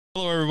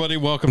Hello, everybody.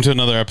 Welcome to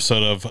another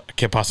episode of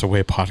Que Pasa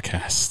Way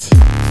Podcast.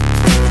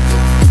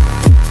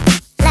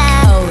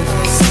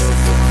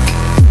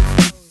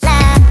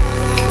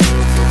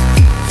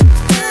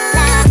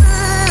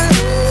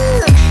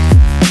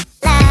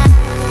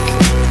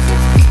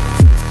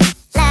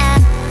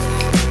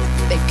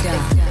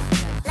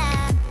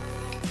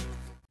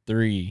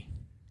 Three,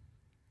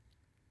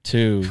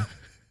 two,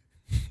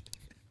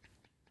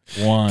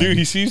 one. Dude,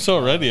 he seems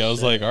so ready. I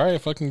was like, all right,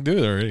 fucking do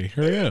it already.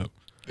 Hurry up.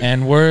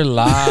 And we're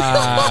live.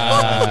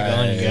 How's it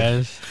going, you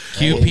guys?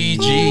 QPG.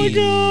 Oh, my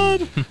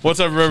God. What's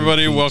up,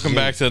 everybody? Welcome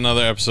back to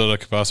another episode of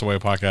Que Pasa Way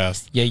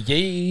Podcast. Yeah,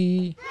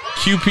 yeah.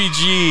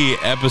 QPG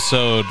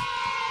episode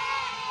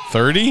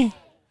 30?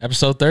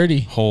 Episode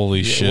 30.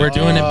 Holy shit. We're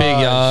doing it big,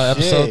 y'all.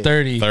 Episode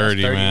 30.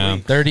 30,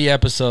 man. 30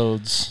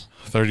 episodes.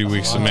 30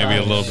 weeks, so maybe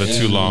a little bit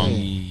too long.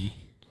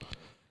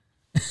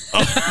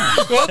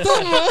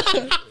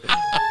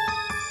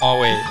 Oh,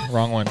 wait.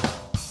 Wrong one.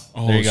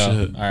 Oh, There you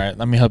go. shit. All right.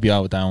 Let me help you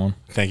out with that one.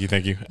 Thank you,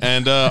 thank you.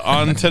 And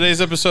on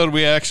today's episode,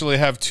 we actually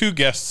have two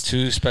guests.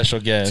 Two special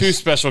guests. Two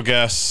special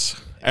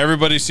guests.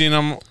 Everybody's seen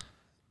them.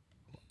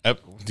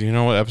 Do you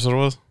know what episode it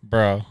was?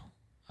 Bro,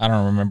 I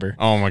don't remember.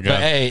 Oh, my God. But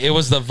hey, it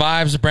was the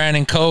Vibes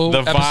Brandon Co. The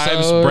episode.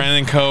 Vibes,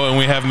 Brandon Co. And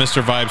we have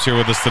Mr. Vibes here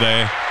with us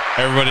today.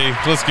 Everybody,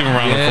 let's give him a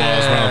round of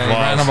applause.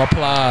 Round of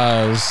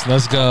applause.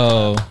 Let's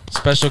go.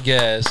 Special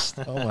guest.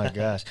 Oh my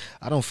gosh,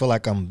 I don't feel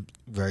like I'm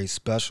very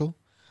special,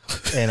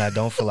 and I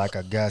don't feel like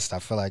a guest. I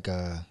feel like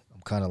I'm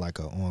kind of like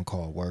an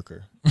on-call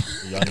worker.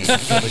 Y'all need to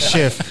fill a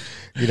shift,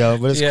 you know.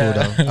 But it's cool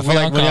though. I feel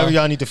like whenever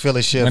y'all need to fill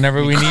a shift,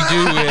 whenever we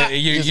need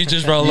you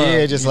just roll up.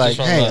 Yeah, just like,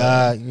 roll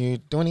up. hey, you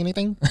doing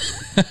anything?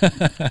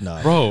 No,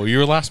 Bro, you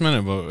were last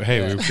minute, but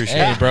hey, we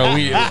appreciate Hey, it.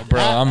 bro,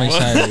 I'm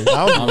excited.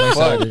 I'm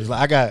excited.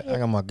 I got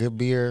my good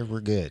beer.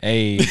 We're good.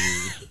 Hey,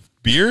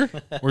 Beer?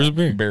 Where's the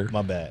beer? beer.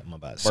 My bad.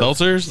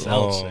 Seltzers?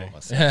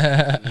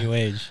 New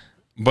age.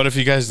 But if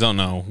you guys don't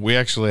know, we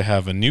actually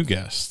have a new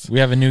guest We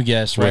have a new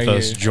guest with right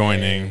us here.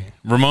 joining.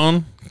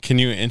 Ramon, can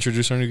you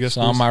introduce our new guest,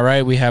 So please? on my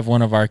right, we have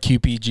one of our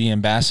QPG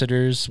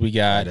ambassadors. We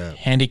got Right up.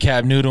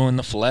 Handicap Noodle in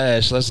the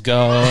flesh. Let's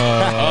go.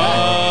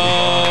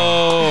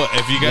 Oh,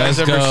 if you guys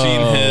Let's ever go.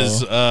 seen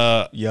his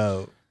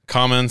Yo,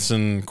 comments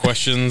and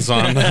questions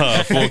on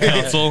Full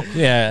Council,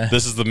 Yeah.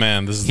 this is the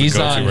man. This is He's the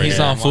go-to on. right He's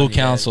here. on Full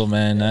Council,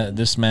 man.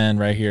 This man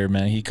right here,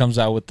 man. He comes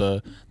out with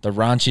the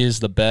raunchiest,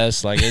 the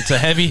best. Like it's a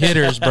heavy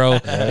hitters, bro.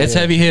 It's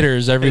heavy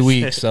hitters every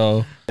week.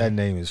 So that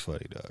name is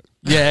funny, dog.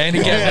 yeah,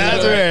 Handicap.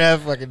 That's Noodle. right. That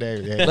fucking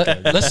name.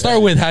 Yeah. Let's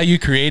start with how you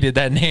created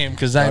that name,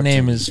 because that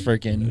name is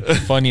freaking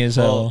funny as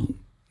hell. Well,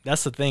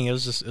 that's the thing. It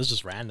was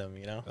just random,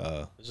 you know.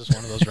 It was just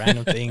one of those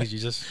random things. You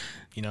just,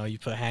 you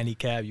put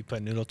handicap, you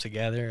put noodle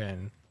together,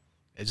 and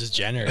it just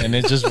generates. And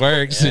it just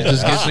works. It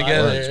just gets It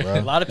together. works, bro.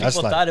 A lot of That's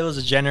people like- thought it was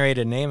a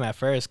generated name at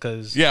first,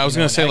 because Yeah, I was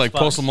going to say like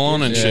Postal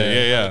Malone and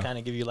shit. Yeah. kind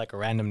of give you like a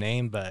random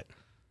name, but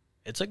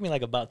it took me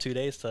like about 2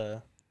 days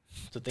to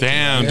think.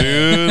 Damn, about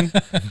dude.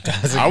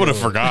 That's a I would have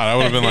good one. forgot. I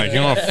would have been like, you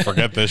don't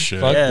forget this shit.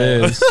 Fuck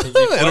this.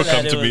 Before It'll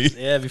that, come to me.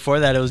 Yeah,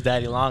 before that it was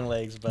Daddy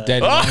Longlegs, but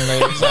Daddy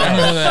Longlegs. I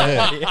remember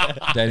that.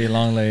 yeah. Daddy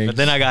Longlegs. But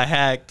then I got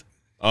hacked.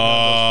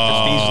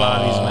 Oh, Prestige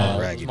lobbies, man.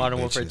 Raggedy Modern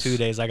Warfare bitches. 2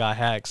 days, I got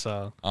hacked.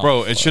 So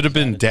bro, it should have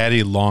been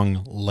Daddy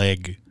Long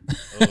Leg,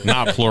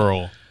 not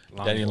plural.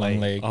 Daddy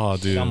Longlegs. Oh,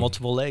 dude. got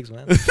multiple legs,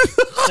 man.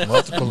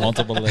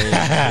 Multiple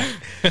legs.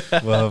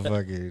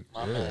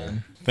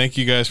 Motherfucker. Thank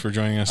you guys for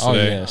joining us Oh,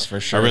 today. yes, for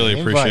sure. I really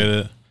Invite. appreciate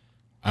it.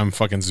 I'm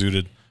fucking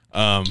zooted.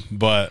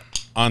 But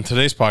on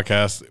today's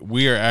podcast,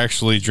 we are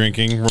actually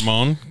drinking.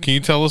 Ramon, can you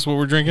tell us what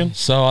we're drinking?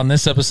 So on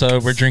this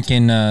episode, we're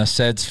drinking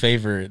Ced's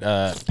favorite,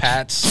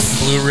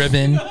 Pat's Blue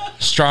Ribbon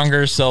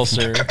Stronger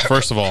Seltzer.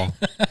 First of all,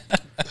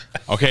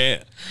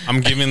 okay,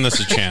 I'm giving this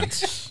a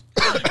chance.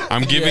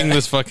 I'm giving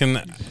this fucking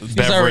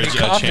beverage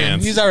a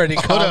chance. He's already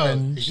Hold coughing.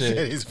 on. He said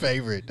Shit. his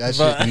favorite. That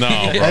But- shit. No,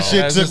 bro. That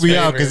shit That's took his me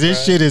out because favorite,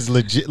 this bro. shit is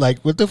legit. Like,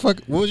 what the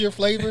fuck? What was your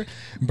flavor?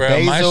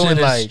 Bro, my Basil shit and,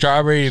 is like,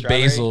 strawberry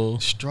basil.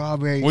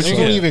 strawberry. What'd It you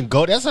don't get? even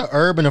go. That's a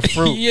herb and a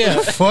fruit. Yeah.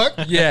 What the fuck?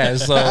 Yeah,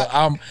 so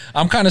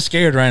I'm kind of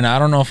scared right now. I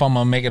don't know if I'm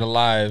gonna make it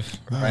alive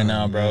right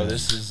now, bro.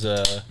 This is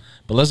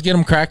but let's get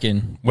him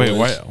cracking. Wait,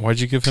 why'd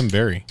you give him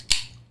berry?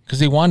 Because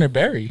he wanted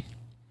berry.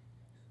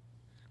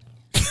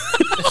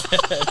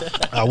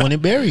 I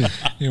wanted berry.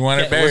 He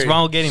wanted berry. What's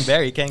wrong with getting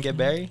berry? You can't get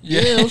berry?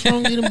 Yeah, what's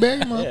wrong with getting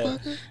berry,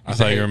 motherfucker? I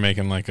thought you were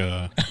making like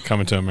a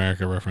Coming to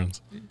America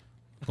reference.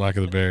 Black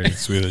of the berry,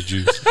 sweet of the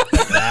juice. There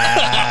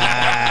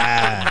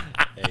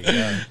you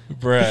go.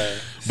 Bruh.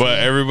 But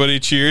everybody,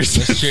 cheers.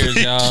 Cheers,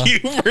 y'all.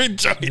 Thank you for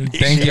joining.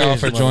 Thank y'all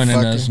for Cheers, joining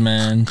motherfucker. us,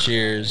 man.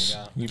 Cheers.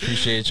 We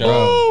appreciate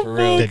y'all. Bro, for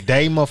real. The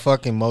day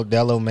motherfucking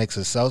Modelo makes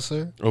a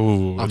seltzer,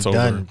 Oh, I'm it's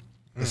done. over.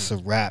 It's a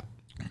wrap.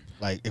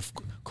 Like, if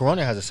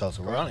Corona has a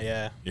seltzer, right? Corona,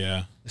 yeah.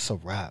 Yeah. It's a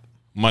wrap.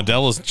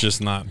 Modela's just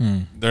not.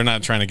 They're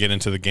not trying to get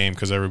into the game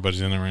because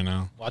everybody's in it right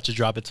now. Watch it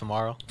drop it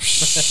tomorrow.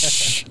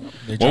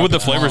 They What would the dropped it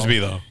flavors all. be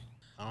though?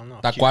 I don't know.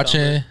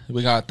 Tacuache.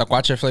 We got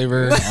tacuache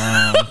flavor.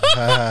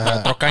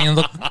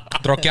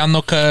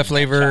 Troqueando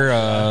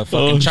flavor.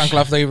 Fucking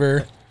chancla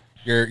flavor.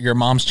 Your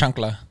mom's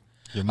chancla.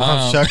 Your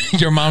mom's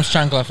chocolate. Your mom's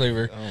chancla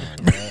flavor. Oh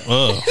my god.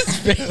 Ugh.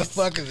 What the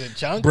fuck is it,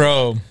 chunk?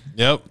 Bro.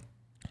 Yep.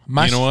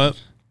 My, you know what?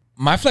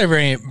 My flavor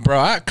ain't, bro.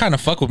 I kind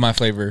of fuck with my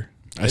flavor.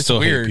 I It's still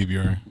weird. hate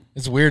PBR.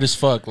 It's weird as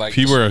fuck. Like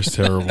PBR is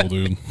terrible,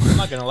 dude. I'm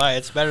not gonna lie,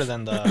 it's better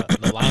than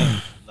the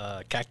lime,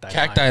 the cacti.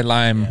 cacti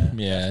lime.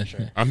 Yeah, Yeah. for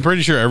sure. I'm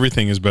pretty sure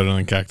everything is better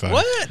than cacti.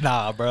 What?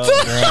 Nah, bro.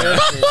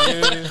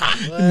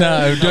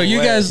 No, bro,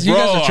 you guys Bro,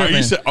 are are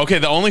tripping. you okay,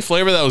 the only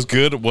flavor that was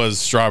good was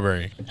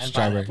strawberry. And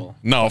Strawberry. pineapple.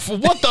 No,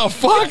 what the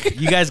fuck?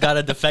 You guys got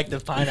a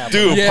defective pineapple.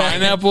 Dude, Yeah.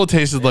 pineapple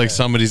tasted like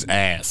somebody's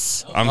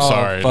ass. I'm Oh,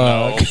 sorry.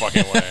 fuck. No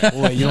fucking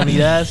way. What, you don't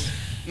eat ass?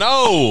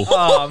 No.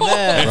 Oh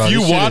man. Bro, If you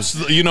this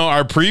shit watched,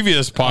 our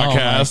previous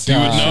podcast, you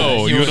would God.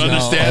 know. You You would would know.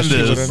 understand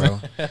this. Bro.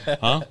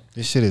 Huh?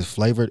 This shit is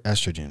flavored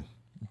estrogen.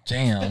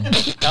 Damn.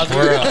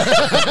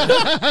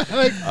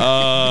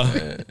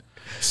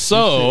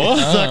 So,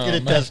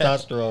 Sucking the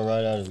testosterone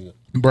right out of you.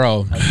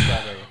 Bro,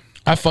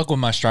 I fuck with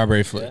my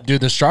strawberry flavor.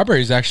 Dude, the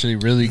strawberry is actually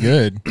really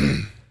good.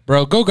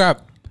 Bro, go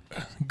grab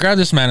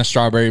this man a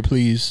strawberry,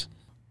 please.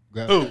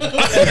 who-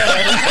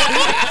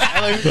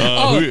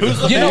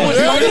 You know what's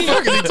funny?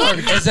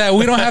 Is that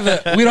we don't have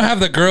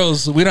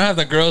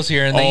the girls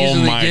here, and they Oh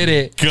usually my get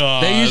it.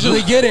 God. They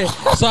usually get it.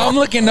 So I'm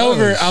looking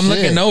over,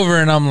 shit.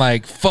 and I'm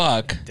like,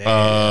 fuck.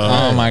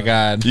 Oh my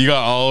god. you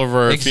got all of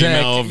our Exact-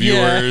 female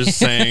viewers yeah.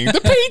 saying the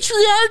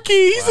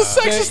patriarchy. He's a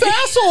sexist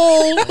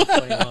asshole.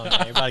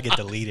 You're about to get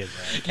deleted,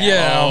 bro.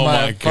 Yeah. Oh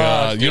my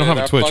god! You don't have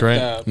a Twitch,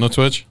 right? No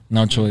Twitch.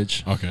 No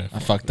Twitch. Okay. I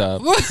fucked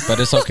up, but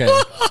it's okay.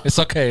 It's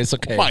okay. It's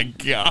okay. My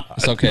god.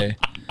 It's okay.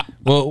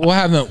 We'll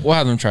have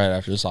them try it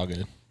after. It's all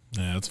good.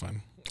 Yeah, that's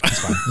fine.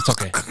 It's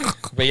okay.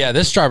 But yeah,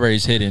 this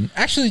strawberry's hidden.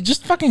 Actually,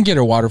 just fucking get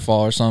a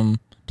waterfall or something,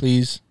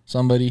 please.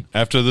 Somebody.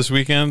 After this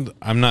weekend,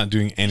 I'm not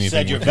doing anything. You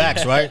said you're with it.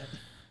 vax, right?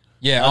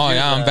 Yeah. Oh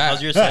yeah, I'm back.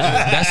 How's your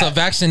session? That's a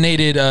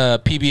vaccinated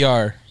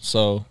PBR.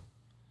 So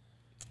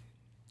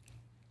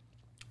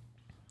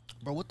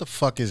Bro, what the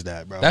fuck is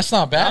that, bro? that's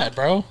not bad,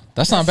 bro.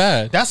 That's not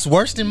bad. That's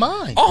worse than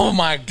mine. Oh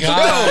my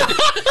god.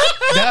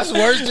 That's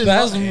worse than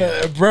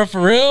mine. Bro,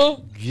 for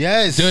real,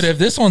 Yes. dude. If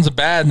this one's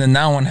bad, then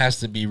that one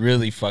has to be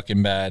really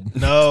fucking bad.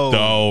 No.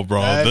 No,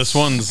 bro. That's- This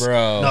one's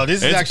Bro. No, this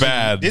is It's actually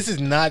bad. This is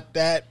not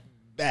that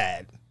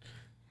bad.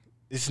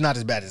 It's not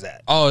as bad as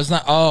that. Oh, it's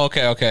not. Oh,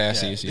 okay. I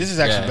see. This is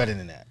actually better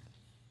than that.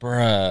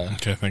 Bruh.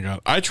 okay. Thank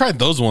God. I tried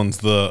those ones.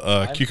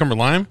 The cucumber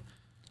lime.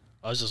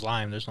 Oh, it's just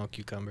lime. There's no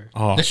cucumber.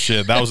 Oh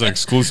shit, that was an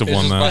exclusive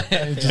one though. It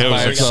It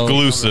was itself.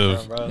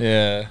 exclusive. Bro.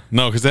 Yeah.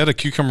 No, because they had a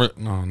cucumber.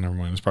 No, never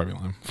mind. It's probably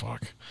lime.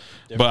 Fuck.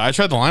 But I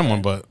tried the lime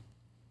one, but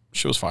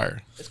shit was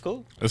fire. It's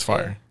cool. It's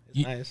fire.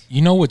 It's nice.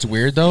 You know what's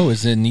weird though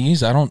is in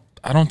these I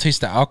don't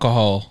taste the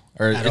alcohol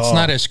or At it's all.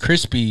 not as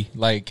crispy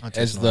like taste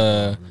as no the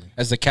alcohol, really.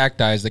 as the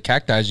cacti. The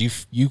cacti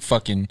you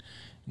fucking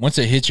once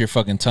it hits your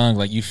fucking tongue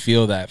like you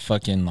feel that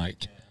fucking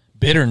like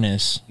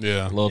bitterness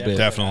Yeah, a little bit.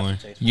 definitely.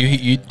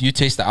 You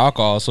taste the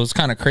alcohol, so it's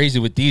kind of crazy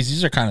with these.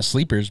 These are kind of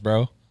sleepers,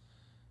 bro.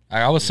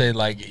 I would say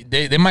like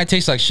they might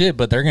taste like shit,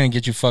 but they're gonna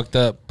get you fucked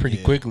up pretty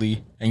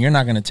quickly, and you're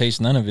not gonna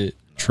taste none of it.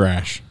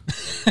 Trash.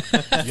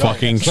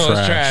 Fucking So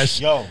it's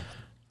trash. Yo,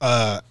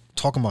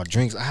 talking about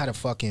drinks, I had a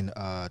fucking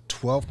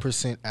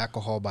 12%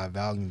 alcohol by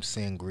volume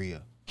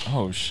sangria.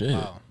 Oh shit,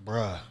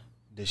 Bruh,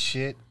 this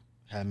shit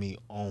had me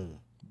on.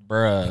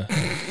 bruh.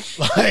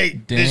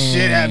 Like, this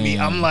shit had me.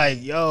 Damn. I'm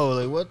like, yo,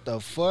 like, what the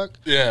fuck?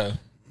 Yeah.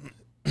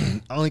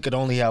 I could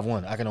only have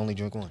one. I can only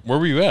drink one. Where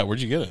were you at?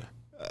 Where'd you get it?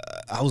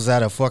 I was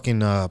at a fucking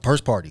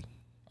purse party.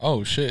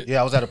 Oh shit.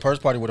 Yeah, I was at a purse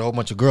party with a whole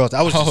bunch of girls.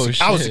 I was Oh,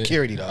 I was shit.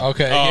 security though.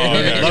 Okay. Oh,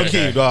 okay. Low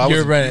key, dog. I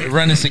You're was,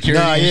 running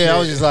security. nah, and yeah, shit. I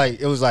was just like,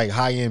 it was like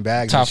high end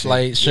bags. Top and shit.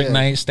 flight, Suge yeah.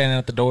 Knight standing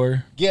at the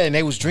door. Yeah, and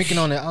they was drinking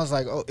on it. I was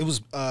like, oh, it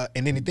was.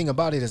 And then the thing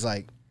about it is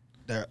like,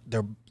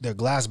 they're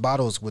glass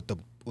bottles with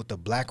the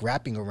black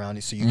wrapping around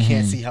it, so you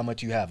can't see how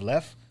much you have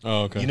left.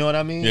 Oh, okay. You know what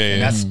I mean? Yeah, And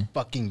yeah. that's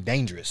fucking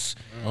dangerous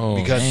Oh,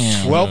 because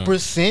damn.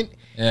 12%.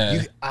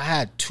 Yeah. I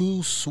had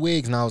 2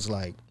 swigs and I was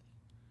like,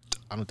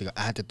 I don't think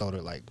I had to throw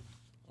it like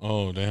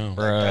Oh, damn.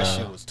 that Bruh.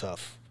 shit was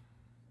tough.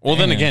 Well,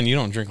 then Damn. again, you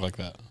don't drink like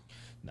that.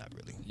 Not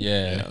really.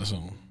 Yeah. Yeah.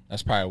 So.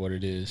 That's probably what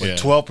it is. Yeah.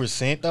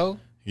 12% though.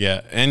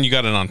 Yeah, and you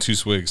got it on 2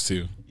 swigs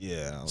too.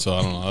 Yeah. So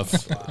I don't know.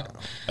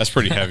 That's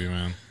pretty heavy,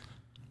 man.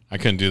 I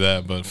couldn't do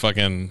that, but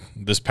fucking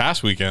this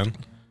past weekend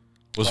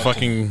was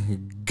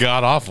fucking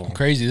god awful.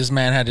 Crazy. This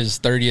man had his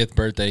 30th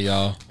birthday,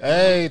 y'all.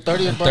 Hey,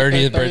 30th birthday.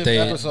 30th birthday.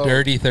 episode.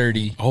 Dirty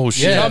 30. Oh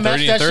shit! Yeah. Y'all match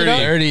 30 that and shit 30. up?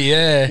 30,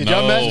 yeah. Did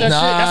y'all No. match that shit? That's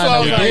what I Nah,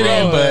 was we like, didn't,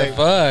 bro, but like,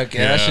 fuck.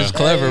 Yeah, that's Yeah. just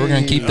clever. We're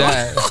going to keep Hey.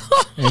 that.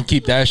 We're going to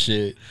keep that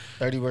shit.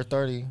 30 or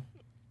 30.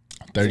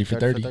 30 for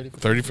 30.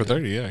 30 for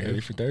 30, yeah. 30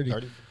 for 30.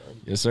 30.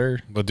 Yes, sir.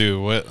 But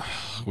dude, what?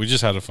 We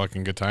just had a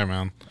fucking good time,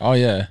 man. Oh,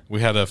 yeah.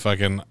 We had a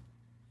fucking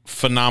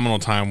phenomenal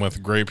time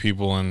with great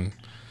people and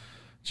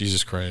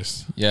Jesus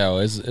Christ. Yeah, it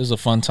was a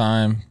fun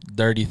time.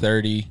 Dirty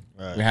 30.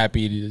 Right. We're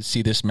happy to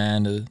see this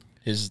man to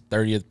his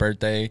 30th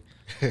birthday.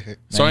 Man,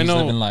 So I he's know-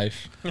 living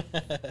life.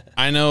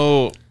 I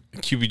know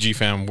QPG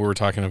fam. We were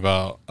talking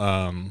about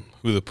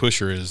who the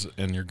pusher is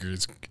in your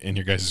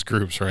guys'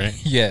 groups, right?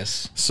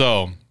 Yes.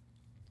 So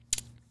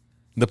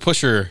the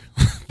pusher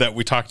that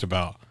we talked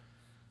about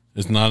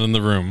is not in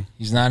the room,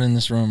 He's not in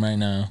this room right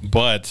now.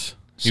 but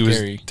he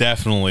Scary. was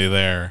definitely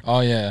there.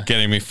 Oh yeah.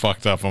 Getting me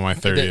fucked up on my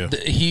 30th.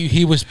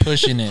 He was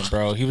pushing it,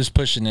 bro. He was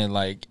pushing it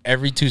like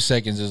every 2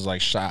 seconds is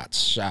like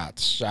shots.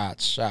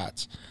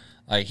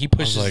 Like he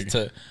pushes like- it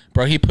to,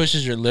 bro. He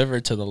pushes your liver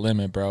to the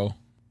limit, bro.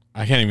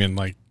 I can't even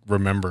like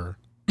remember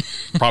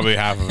probably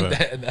half of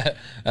it.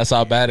 That's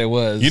how bad it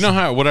was. You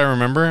know what I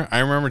remember? I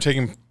remember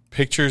taking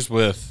pictures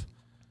with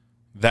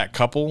that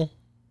couple,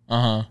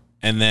 and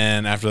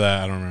then after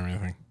that, I don't remember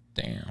anything.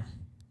 Damn.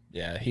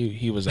 Yeah,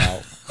 he was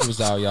out. He was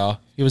out, y'all.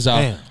 He was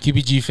out. Damn.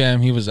 QPG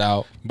fam, he was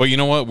out. But you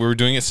know what? We were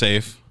doing it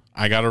safe.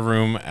 I got a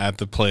room at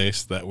the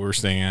place that we were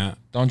staying at.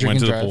 Don't drink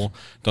and drive. Pool.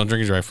 Don't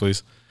drink and drive,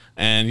 please.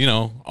 And you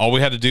know, all we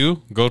had to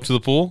do, go to the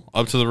pool,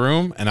 up to the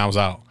room, and I was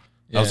out.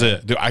 That was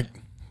it.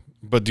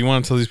 But do you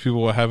want to tell these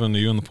people what happened to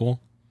you in the pool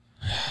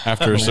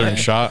after a certain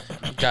shot?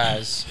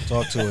 Guys,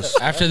 Talk to us.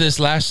 after this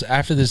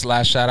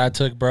last shot I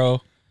took,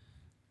 bro,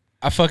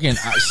 I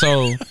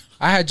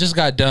had just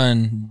got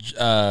done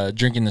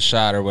drinking the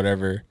shot or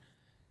whatever,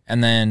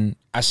 and then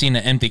I seen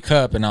an empty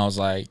cup, and I was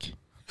like,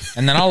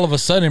 and then all of a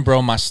sudden,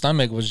 bro, my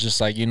stomach was just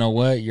like, you know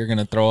what, you're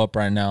gonna throw up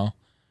right now,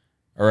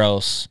 or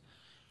else,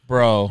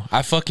 bro.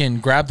 I fucking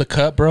grabbed the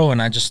cup, bro,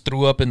 and I just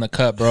threw up in the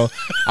cup, bro.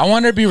 I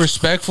wanted to be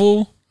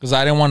respectful because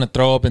I didn't want to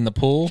throw up in the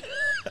pool,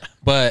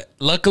 but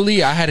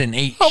luckily I hadn't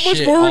ate. How much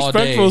shit more all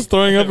respectful day. is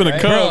throwing up in a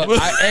cup? Bro,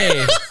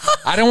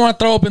 I didn't want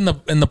to throw up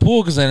in the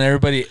pool because then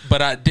everybody.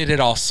 But I did it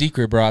all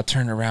secret, bro. I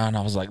turned around,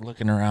 I was like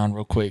looking around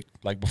real quick,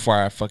 like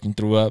before I fucking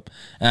threw up,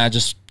 and I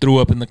just threw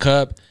up in the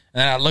cup.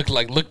 And I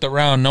looked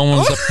around, no one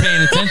was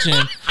paying attention,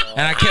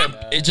 and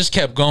it just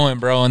kept going,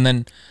 bro. And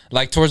then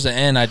like towards the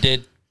end, I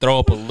did throw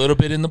up a little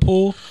bit in the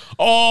pool.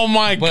 Oh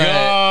my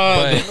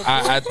god!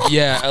 But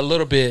yeah, a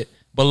little bit.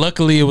 But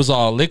luckily, it was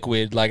all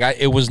liquid. Like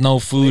it was no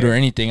food or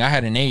anything. I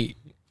hadn't ate,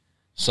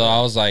 so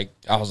I was like,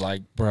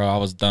 bro, I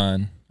was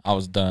done.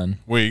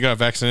 Wait, you got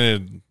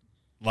vaccinated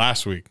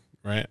last week,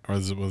 right? Or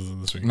was it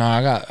this week? No,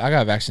 I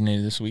got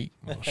vaccinated this week.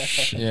 Oh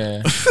shit!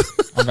 Yeah,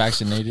 I'm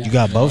vaccinated. You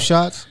got both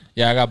shots?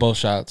 Yeah, I got both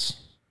shots.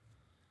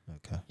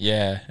 Okay.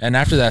 Yeah, and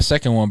after that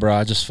second one, bro,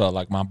 I just felt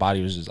like my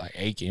body was just like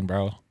aching,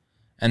 bro.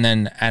 And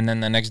then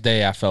the next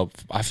day, I felt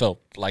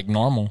like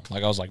normal.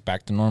 Like I was like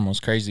back to normal.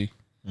 It's crazy.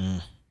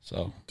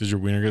 So Did your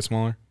wiener get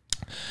smaller?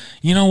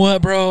 you know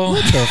what, bro?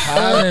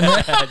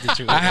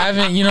 I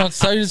haven't. You know, to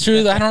tell you the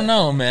truth, I don't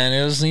know, man.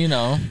 It was, you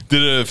know,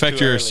 Did it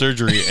affect your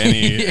surgery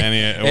any way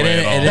at all? it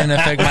didn't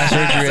affect my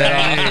surgery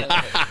at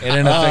all. It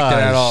didn't affect it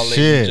at all, ladies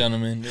shit. and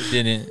gentlemen. It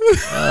didn't.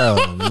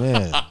 Oh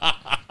man.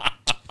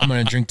 I'm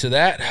gonna drink to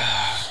that.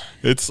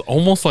 It's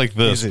almost like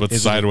this, but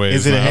sideways.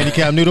 Is it a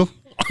handicap noodle?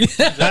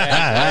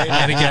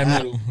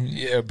 Handicap noodle.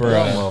 Yeah, bro.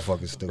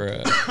 Motherfucker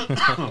stupid.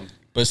 Bruh.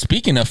 But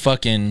speaking of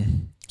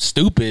fucking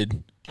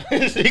stupid,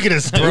 Speaking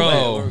of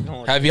stupid,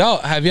 bro, have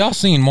y'all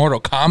seen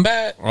Mortal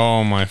Kombat?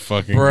 Oh my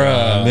fucking Bruh.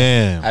 god!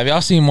 man. Have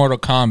y'all seen Mortal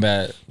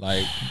Kombat?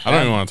 Like, I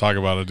don't even want to talk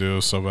about it, dude. It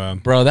was so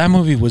bad. bro, that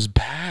movie was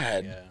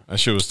bad. Yeah. That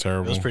shit was It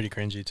terrible. was pretty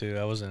cringy too.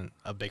 I wasn't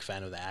a big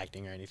fan of the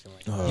acting or anything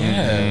like that.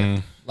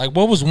 Yeah. Like,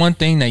 what was one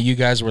thing that you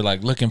guys were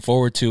like looking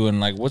forward to, and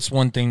like, what's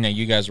one thing that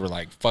you guys were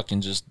like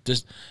fucking just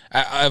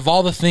of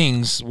all the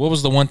things, what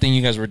was the one thing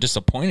you guys were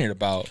disappointed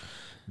about?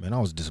 Man, I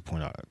was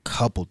disappointed at a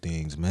couple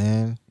things,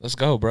 man. Let's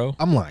go, bro.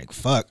 I'm like,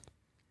 fuck.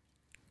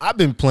 I've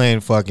been playing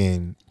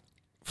fucking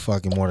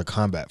Mortal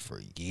Kombat for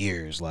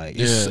years. Like,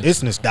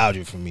 it's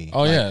nostalgia for me.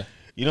 Oh Like, yeah.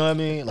 You know what I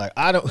mean? Like,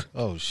 I don't.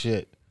 Oh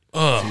shit.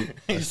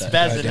 He's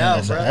spazzing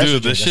out, bro.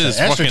 Dude, this shit is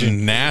That's fucking estrogen.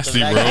 nasty,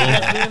 bro.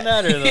 Doing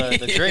that or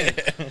the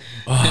drink?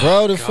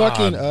 Bro, the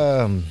fucking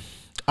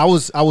I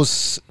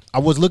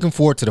was looking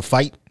forward to the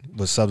fight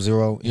with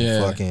Sub-Zero and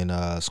Yeah.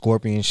 fucking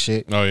Scorpion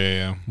shit. Oh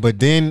yeah. But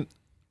then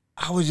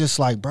I was just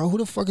like, bro, who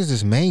the fuck is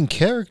this main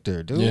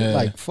character, dude? Yeah.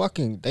 Like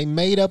fucking they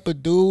made up a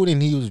dude and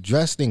he was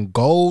dressed in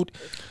gold.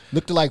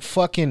 Looked like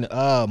fucking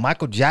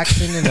Michael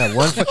Jackson in that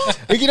one.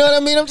 You know what I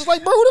mean? I'm just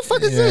like, bro, who the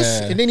fuck is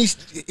this? Yeah. And then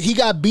he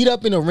got beat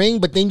up in a ring,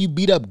 but then you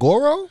beat up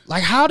Goro.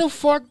 Like, how the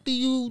fuck do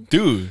you?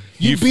 Dude,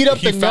 You beat up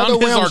he another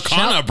found his round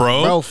Arcana, champ-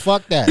 bro. Bro,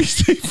 fuck that,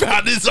 He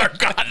found his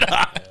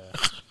Arcana.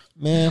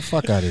 man.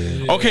 Fuck out of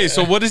here. Okay,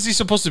 so what is he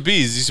supposed to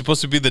be? Is he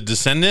supposed to be the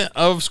descendant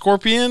of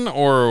Scorpion,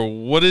 or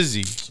what is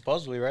he?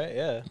 Supposedly, right?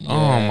 Yeah.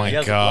 Oh my He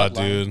has a god,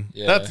 bloodline. dude.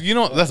 Yeah.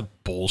 That's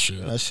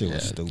bullshit. That shit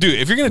was stupid. Dude,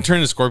 if you're gonna turn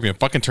into Scorpion,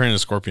 fucking turn into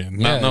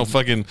Scorpion. Yeah. No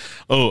fucking,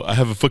 oh, I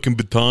have a fucking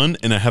baton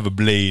and I have a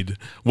blade.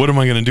 What am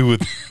I gonna do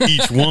with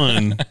each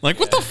one? Like,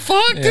 what the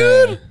fuck,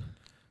 dude?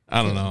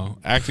 I don't know.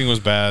 Acting was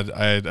bad.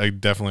 I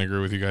definitely agree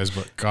with you guys,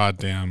 but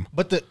goddamn.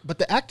 But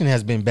the acting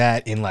has been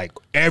bad in like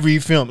every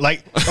film.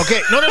 Like,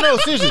 okay, no,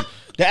 seriously.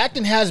 The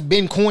acting has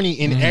been corny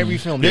in every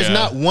film. There's Yeah.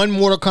 not one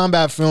Mortal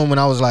Kombat film when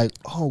I was like,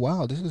 oh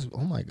wow, oh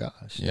my gosh,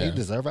 Yeah. they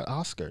deserve an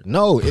Oscar.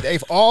 No,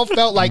 they've all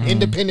felt like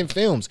independent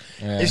films.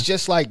 Yeah. It's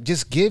just like,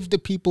 just give the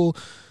people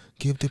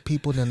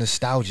the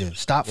nostalgia.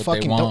 Stop What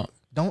fucking. they want.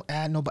 Don't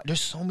add nobody. There's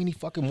so many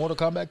fucking Mortal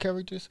Kombat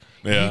characters.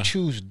 Yeah. You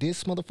choose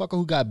this motherfucker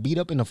who got beat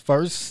up in the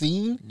first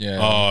scene. Yeah.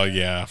 Oh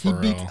yeah, for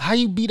real. How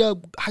you beat up?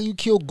 How you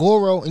kill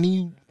Goro and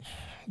then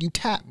you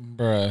tap?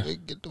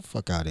 Bruh. Get the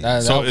fuck out of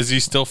here. So is he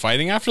still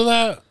fighting after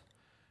that?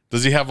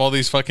 Does he have all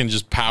these fucking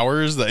just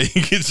powers that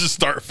he can just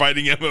start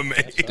fighting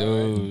MMA?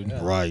 Dude.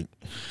 Right.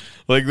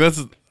 Like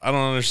I don't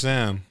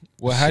understand.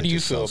 Well, how Shit do you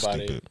just feel sounds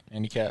about stupid. it,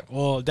 Handicap?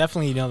 Well,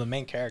 definitely, the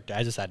main character.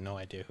 I just had no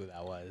idea who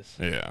that was.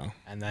 Yeah.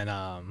 And then,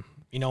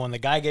 when the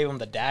guy gave him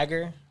the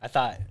dagger, I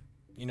thought,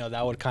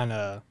 that would kind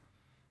of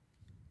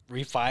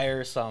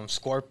refire some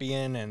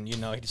Scorpion, and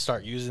he'd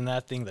start using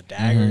that thing, the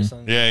dagger or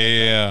something.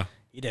 Yeah.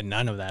 He did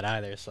none of that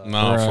either. So No,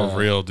 Bruh. for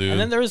real, dude. And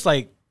then there was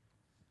like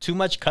too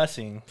much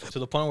cussing to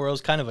the point where it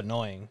was kind of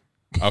annoying.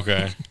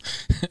 Okay.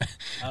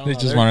 I don't They know.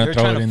 just wanna they're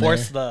throw trying it to in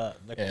force there.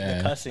 the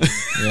Yeah. cussing.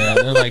 Yeah,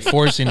 they're like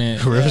forcing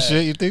it. Real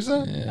shit, you think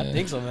so? I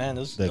think so, man.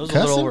 It was The a little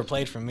cussing?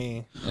 overplayed for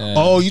me. Yeah.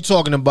 Oh, you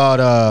talking about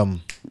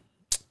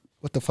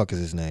what the fuck is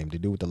his name? The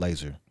dude with the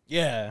laser.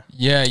 Yeah.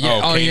 Yeah.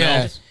 Oh, Kano.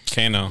 yeah.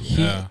 Kano.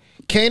 Yeah.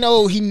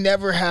 Kano, he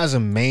never has a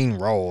main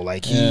role.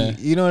 Like Yeah.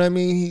 you know what I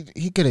mean?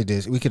 We could have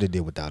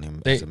did without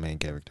him They- as a main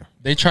character.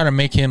 They try to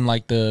make him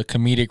like the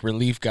comedic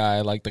relief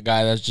guy, like the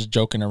guy that's just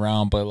joking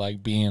around, but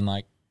like being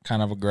like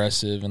kind of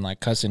aggressive and like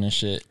cussing and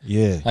shit.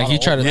 Yeah. Like he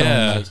tried to throw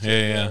him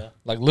Yeah.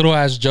 like little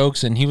ass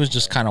jokes, and he was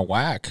just kind of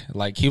whack.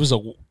 Like he was the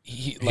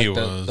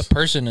was.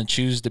 person to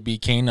choose to be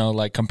Kano,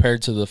 like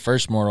compared to the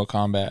first Mortal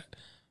Kombat,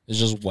 is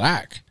just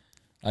whack.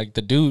 Like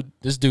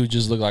this dude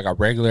just looked like a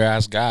regular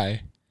ass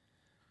guy.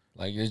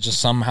 Like it just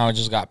somehow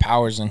just got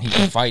powers and he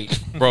can fight.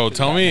 Bro,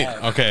 tell me.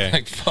 Okay.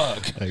 Like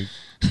fuck. Like,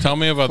 Tell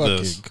me about fuck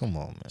this. it. Come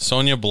on, man.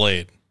 Sonya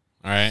Blade.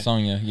 All right.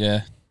 Sonya,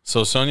 yeah.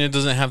 So Sonya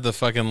doesn't have the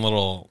fucking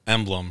little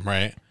emblem,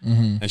 right?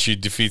 Mm-hmm. And she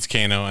defeats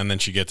Kano, and then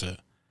she gets it.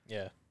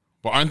 Yeah.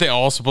 But aren't they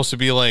all supposed to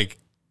be like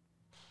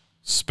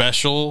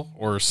special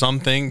or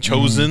something,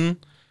 chosen?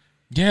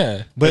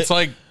 Yeah. But It's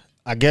like,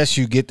 I guess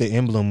you get the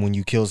emblem when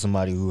you kill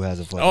somebody who has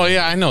a fucking. oh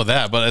yeah, I know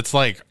that, but it's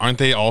like, aren't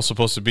they all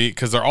supposed to be?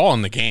 Because they're all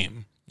in the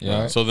game.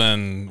 Yeah. So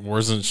then,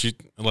 wasn't she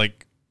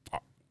like?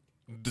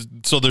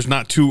 So there's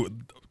not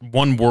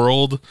one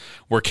world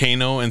where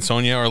Kano and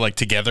Sonya are like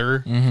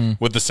together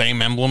with the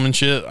same emblem and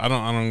shit. I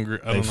don't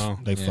know.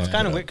 They fucked It's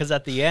kind of it weird up. because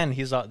at the end,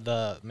 he's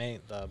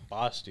the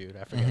boss dude.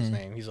 I forget his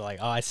name. He's like,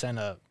 oh, I sent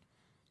a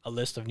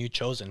list of new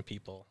chosen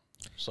people.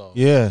 So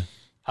Yeah.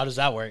 how does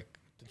that work?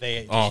 Did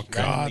they Oh, just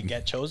randomly God.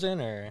 get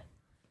chosen, or?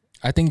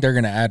 I think they're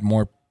gonna add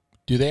more.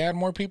 Do they add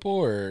more people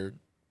or?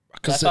 I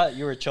Because thought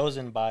you were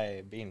chosen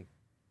by being.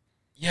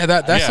 yeah,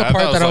 that's Yeah, the I thought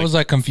part it that I was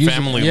like confused.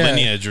 Family yeah.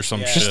 lineage or some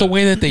Yeah. shit. Just the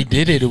way that they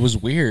did it was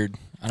weird.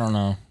 I don't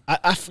know.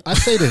 I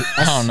say that.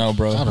 I don't know,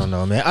 bro. I don't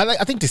know, man.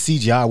 I think the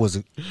CGI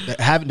was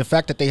having the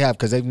fact that they have,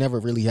 because they've never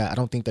really had. I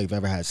don't think they've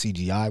ever had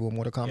CGI with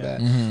Mortal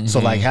Kombat. So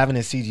like having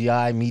a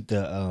CGI meet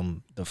the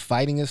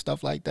fighting and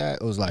stuff like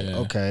that, it was like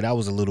okay, that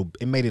was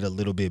it made it a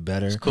little bit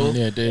better. Cool.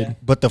 Yeah, it did.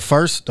 But the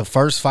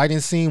first fighting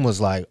scene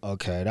was like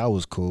okay, that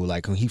was cool.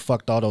 Like when he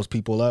fucked all those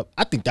people up,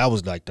 I think that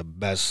was like the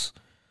best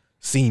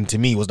scene to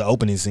me was the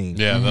opening scene.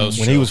 Yeah, that was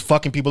when true. he was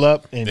fucking people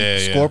up and Yeah,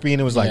 yeah. Scorpion,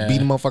 it was like Yeah.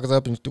 beating motherfuckers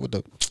up and with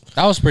the.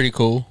 That was pretty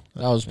cool.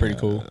 That was pretty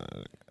cool.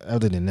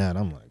 Other than that,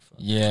 I'm like, fuck.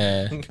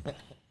 Yeah.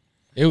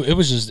 It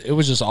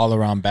was just all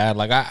around bad.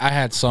 Like I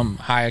had some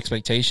high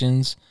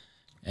expectations,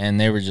 and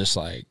they were just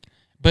like,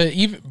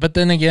 but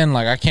then again,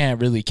 like I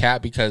can't really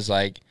cap because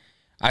like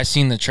I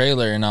seen the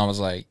trailer and I was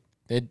like,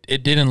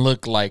 it didn't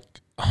look like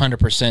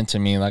 100% to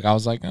me. Like I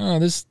was like, oh,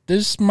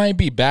 this might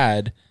be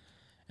bad,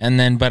 and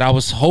then but I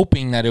was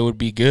hoping that it would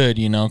be good,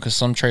 because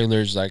some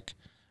trailers like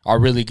are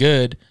really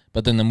good,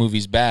 but then the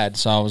movie's bad.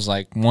 So I was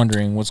like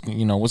wondering what's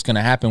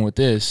gonna happen with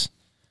this.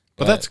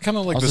 But that's kind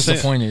of like I the was same.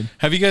 disappointed.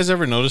 Have you guys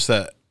ever noticed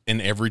that in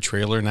every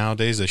trailer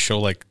nowadays they show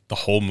like the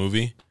whole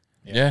movie?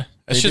 Yeah,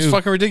 It's they just do.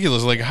 fucking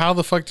ridiculous. Like, how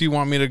the fuck do you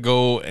want me to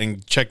go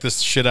and check this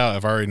shit out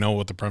if I already know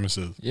what the premise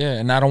is? Yeah,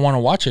 and I don't want to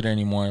watch it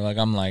anymore. Like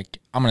I'm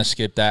gonna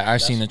skip that. I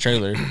seen the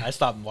trailer. I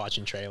stopped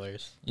watching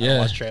trailers. I Yeah. don't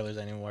watch trailers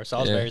anymore. So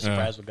I was Yeah. very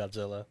surprised with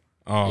Godzilla.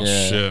 Oh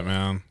Yeah. shit,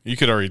 man! You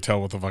could already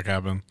tell what the fuck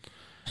happened.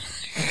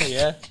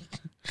 Yeah.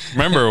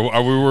 Remember, we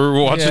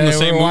were watching the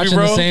same we're movie, watching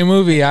bro. the same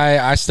movie.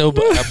 I still,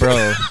 bro.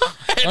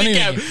 Don't even-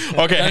 Handicap.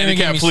 Okay, don't even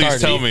get handicap. me Please started.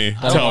 tell me.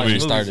 Don't Tell watch me.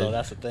 it. Started. So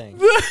that's the thing.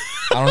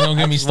 I don't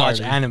get me Just watch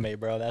started. anime,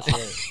 bro. That's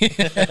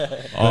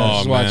it. Oh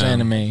Just watch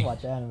man. anime.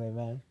 Watch anime,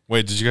 man.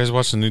 Wait, did you guys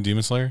watch the new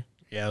Demon Slayer?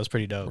 Yeah, it was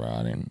pretty dope. Bro,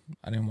 I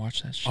didn't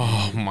watch that shit.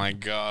 Oh my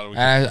god.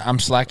 I'm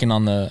slacking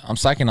on the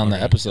Okay. the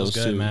It episodes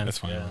was good, too. man. That's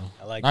fine, Yeah, bro.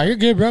 I like. No, you're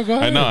good, bro. Go I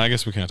ahead. know. I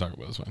guess we can't talk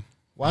about this one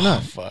Why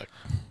not? Fuck.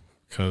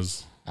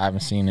 because I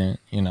haven't seen it.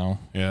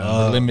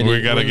 yeah, limited-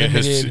 we gotta we're get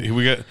his. limited.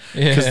 We got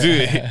because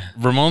dude,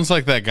 Ramon's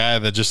like that guy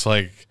that just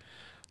like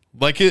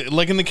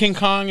in the King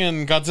Kong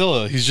and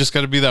Godzilla, he's just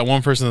got to be that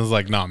one person that's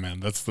like, nah, man,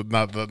 that's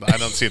not the. I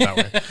don't see it that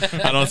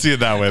way. I don't see it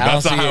that way. I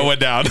don't That's not see how it it. went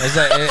down. It's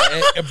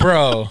like,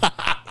 bro.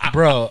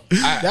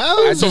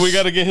 So we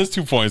got to get his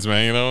 2 points,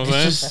 man. You know what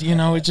I'm saying?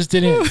 It just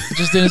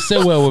didn't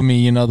sit well with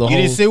me. The whole You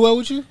didn't sit well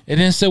with you? it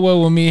didn't sit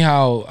well with me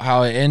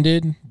how it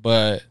ended.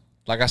 But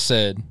like I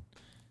said,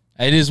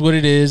 It is what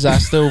it is. I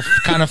still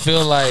kind of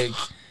feel like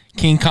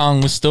King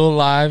Kong was still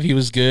alive. He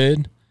was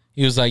good.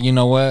 He was like, you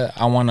know what?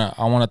 I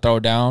wanna throw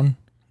down.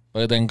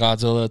 But then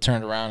Godzilla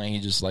turned around and he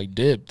just like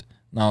dipped.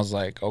 And I was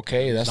like,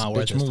 okay, that's not a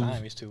worth bitch his move.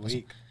 time. He's too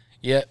weak.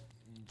 Yeah.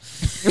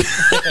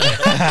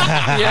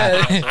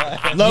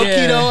 Yeah. Low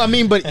key though, I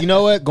mean, but you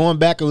know what? Going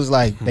back, it was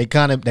like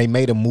they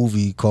made a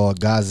movie called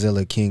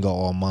Godzilla King of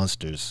All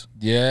Monsters.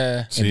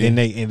 Yeah. And then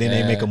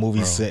they make a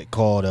movie set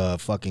called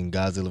fucking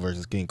Godzilla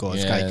versus King Kong.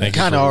 It's Yeah,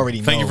 kind of already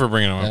know. Thank you for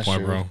bringing up my That's point,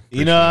 true. bro.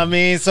 You know what I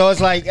mean? So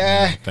it's like,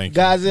 Thank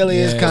you. Godzilla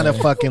is Yeah. kind of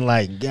fucking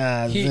like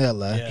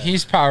Godzilla.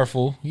 He's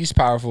powerful. He's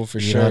powerful for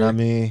You sure. know what I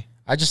mean?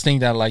 I just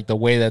think that like the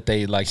way that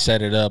they like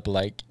set it up,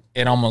 like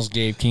it almost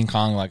gave King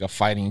Kong like a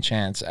fighting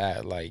chance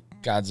at like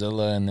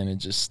Godzilla, and then it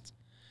just.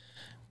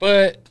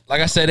 But like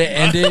I said, it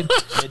ended.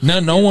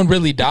 no one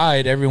really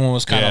died. Everyone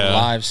was kind of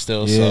alive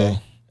still. Yeah.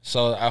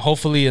 So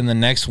hopefully in the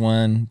next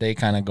one they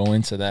kind of go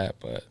into that,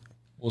 but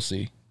we'll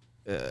see.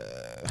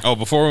 Oh,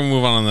 before we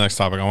move on to the next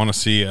topic, I want to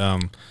see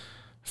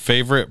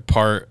favorite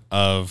part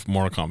of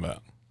Mortal Kombat,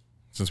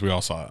 since we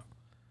all saw it.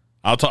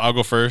 I'll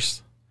go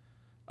first.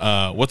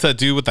 What's that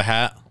dude with the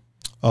hat?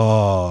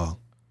 Oh,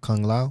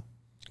 Kung Lao.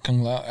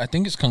 Kung Lao, I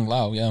think it's Kung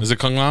Lao. Yeah. Is it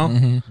Kung Lao?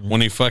 Mm-hmm.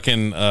 When he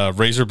fucking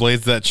razor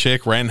blades that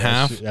chick right in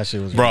half. That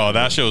shit was Bro,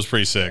 that shit was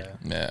pretty sick.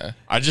 Yeah.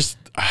 I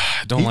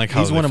don't like how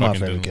he's they one of my fucking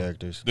favorite did him.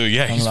 characters. Dude,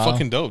 yeah, he's Kung Lao.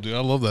 fucking dope, dude. I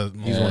love that.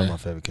 He's one of my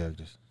favorite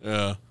characters.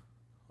 Yeah.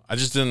 I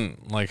just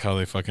didn't like how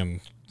they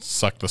fucking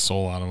sucked the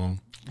soul out of him.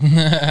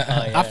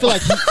 I feel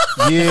like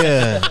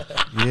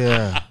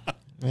yeah.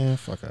 Man,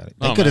 fuck out of it.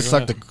 They could have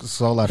sucked the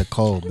soul out of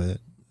Cole, man.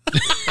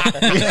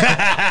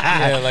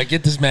 Yeah, like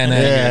get this man out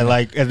of Yeah, here.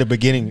 like at the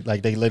beginning,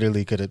 like they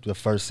literally could have the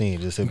first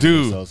scene just him.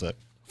 Dude. So I was like,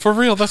 For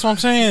real, that's what I'm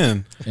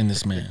saying. In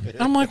this man.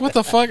 I'm like, what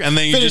the fuck? And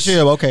then you finish just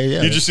him, okay,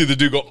 yeah. you just see the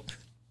dude go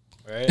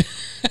Right?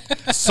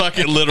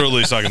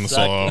 literally sucking the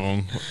soul out of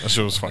him. That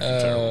shit was fucking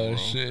terrible. Oh Bro.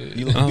 shit.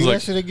 You I was do like-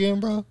 that shit again,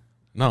 bro?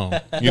 No,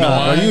 you know Nah,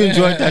 why? bro, you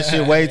enjoyed that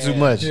shit way too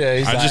much. Yeah,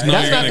 he's I like, just know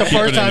That's you're not gonna the keep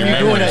first it in time your you're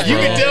doing memories, that. You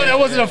bro. can tell that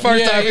wasn't the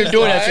first time you're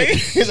doing that shit.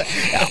 He's like,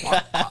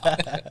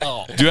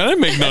 Dude, I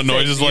didn't make no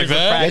noises like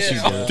that. yes, you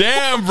did.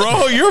 Damn,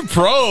 bro, you're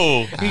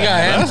pro. he got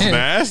That's animated.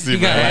 nasty, He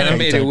got man.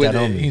 animated Take with that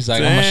on it. me. He's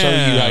like, I'm gonna show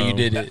you how you Damn.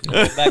 did it.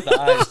 Back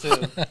the eyes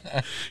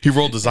too. He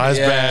rolled his eyes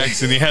Yeah.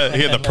 back, and he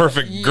had the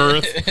perfect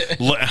girth.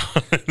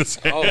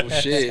 Oh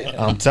shit.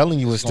 I'm telling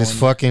you, it's this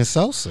fucking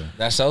salsa.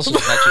 That seltzer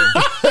got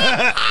you.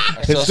 That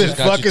It's seltzer this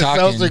got you fucking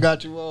talking. salsa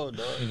got you on,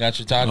 dog. He got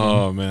you talking.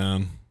 Oh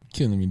man!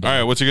 Killing me, dog. All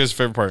right, what's your guys'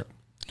 favorite part?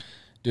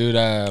 Dude,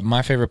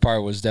 my favorite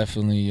part was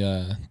definitely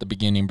the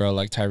beginning, bro.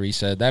 Like Tyree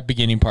said, that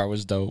beginning part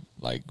was dope.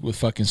 Like with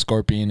fucking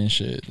Scorpion and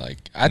shit. Like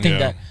I think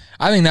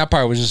that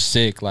part was just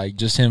sick. Like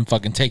just him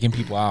fucking taking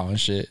people out and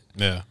shit.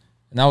 Yeah,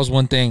 And that was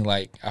one thing.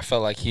 Like I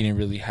felt like he didn't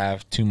really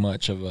have too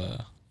much of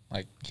a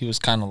like. He was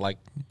kind of like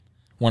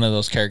one of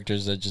those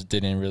characters that just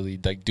didn't really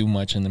like do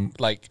much in the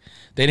like.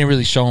 They didn't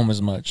really show him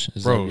as much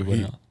as bro,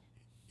 everyone else.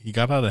 he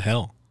got out of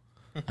hell.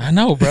 I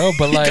know, bro,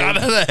 but like. He got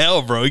out of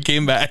hell, bro. He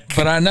came back.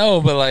 But I know,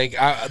 but like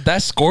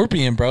that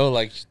Scorpion, bro,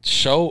 like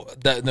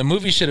the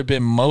movie should have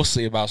been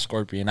mostly about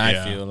Scorpion.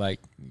 I feel like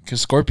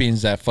because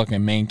Scorpion's that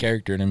fucking main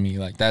character to me.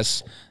 Like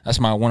that's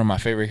one of my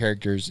favorite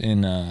characters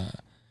in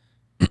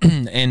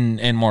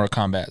in Mortal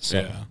Kombat.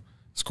 So. Yeah,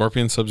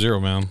 Scorpion Sub-Zero,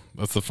 man.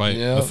 That's the fight.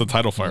 Yep. That's the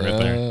title fight right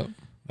there.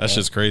 That's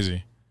just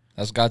crazy.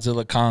 That's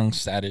Godzilla Kong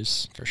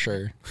status for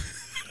sure.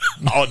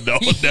 Oh no,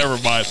 never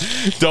mind.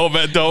 Don't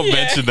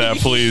mention that,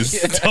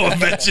 please. Don't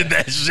mention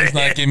that shit. Let's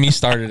not get me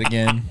started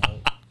again.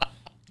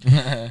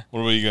 What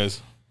about you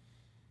guys?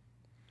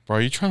 Bro,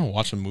 are you trying to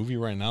watch a movie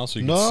right now so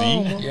you can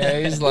see? Yeah,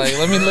 he's like,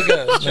 let me look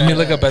at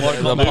the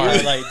part.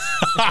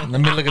 Highlights.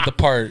 Let me look at the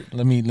part.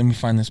 Let me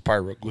find this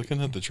part real quick.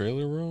 Looking at the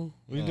trailer, bro?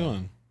 What are you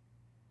doing?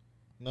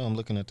 No, I'm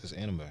looking at this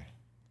anime.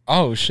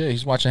 Oh shit,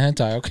 he's watching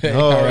hentai. Okay, Oh.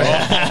 all right.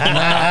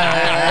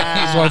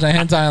 Nah, he's watching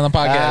hentai on the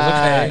podcast.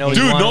 Okay, know Dude,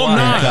 you no,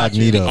 wanna I'm watch. not.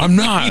 Incognito. I'm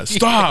not.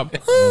 Stop.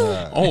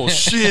 Oh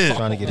shit.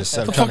 Trying to get it.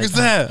 What the fuck is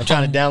that? I'm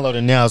trying to download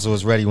it now so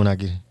it's ready when I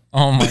get it.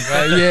 Oh my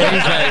god,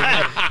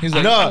 yeah. He's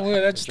like, No. oh,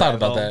 wait, I just thought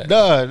about that.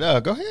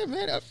 No, go ahead,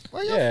 man.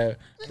 Why y'all- Yeah,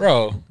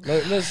 bro.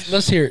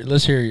 Let's hear.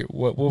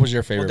 What was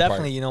your Well, favorite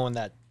definitely, part? when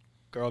that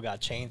girl got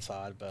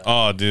chainsawed, but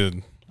Oh,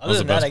 dude. other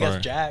than that, best I guess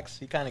part. Jax,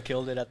 he kind of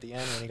killed it at the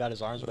end when he got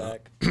his arms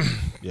back,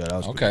 Yeah, that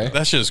was Okay.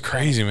 That shit is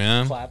crazy,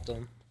 man. clapped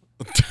him.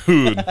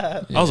 Dude.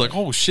 I was like,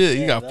 oh shit,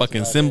 you got that's fucking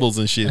about it. symbols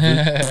and shit,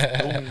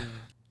 dude.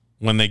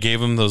 When they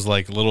gave him those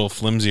like little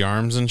flimsy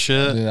arms and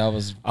shit. Dude, that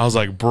was I was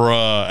like,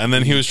 bruh. And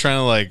then he was trying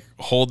to like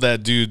hold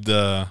that dude,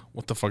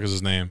 what the fuck is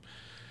his name?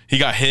 He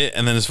got hit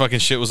and then his fucking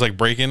shit was like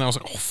breaking. I was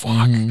like, oh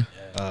fuck.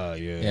 yeah.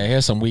 yeah. He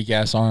has some weak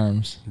ass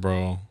arms.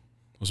 Bro.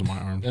 Those are my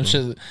arms. Them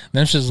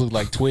bro. shits look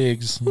like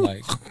twigs,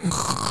 like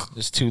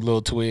just two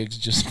little twigs,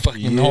 just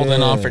fucking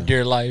holding on for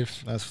dear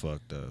life. That's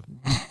fucked up.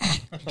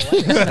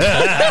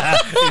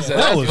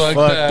 That was fucked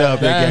up.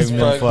 They That's gave him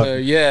them fucked fuck- up.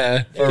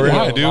 Yeah, for real.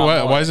 Why, dude?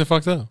 Why is it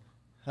fucked up?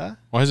 Huh?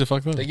 Why is it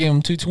fucked up? They gave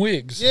him two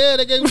twigs. Yeah,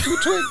 they gave him 2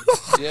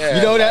 twigs. Yeah,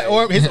 You know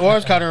that his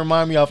arms kind of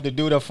remind me of the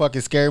dude of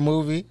fucking Scary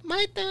Movie.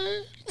 My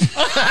third.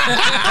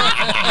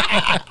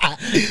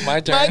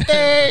 My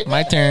turn.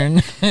 My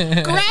turn.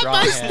 Grab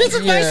my. This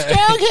is my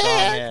strong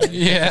hand.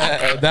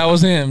 Yeah, that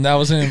was him. That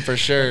was him for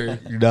sure.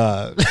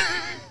 Nah.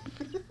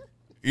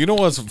 You know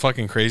what's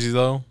fucking crazy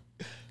though?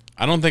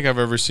 I don't think I've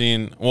ever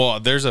seen. Well,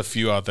 there's a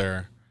few out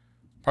there,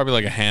 probably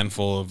like a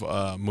handful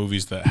of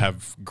movies that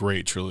have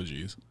great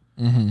trilogies.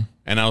 Mm-hmm.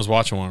 And I was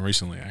watching one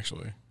recently,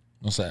 actually.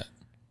 What's that?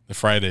 The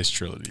Fridays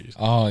trilogies.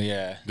 Oh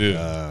yeah, Dude,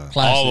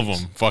 all of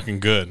them fucking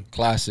good.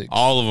 Classics.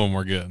 All of them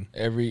were good.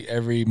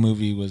 Every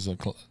movie was a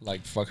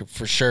like fucking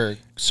for sure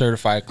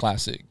certified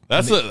classic.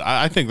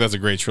 I think that's a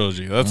great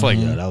trilogy. That's like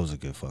Yeah, that was a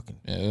good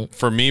fucking.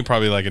 for me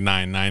probably like a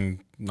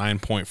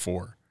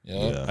 9.4.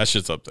 Yep. That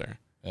shit's up there.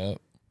 Yep.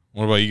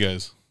 What about you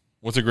guys?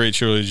 What's a great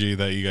trilogy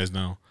that you guys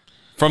know?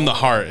 From the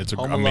heart, it's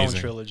Home Alone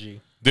amazing.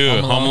 trilogy.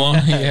 Dude, Home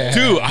Alone. Yeah.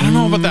 Dude, I don't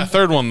know about that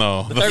third one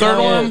though. The third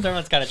one. The third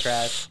one's kind of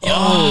trash.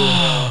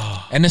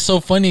 And it's so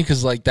funny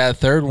because like that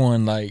third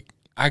one, like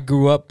I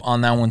grew up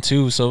on that one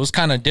too, so it was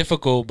kind of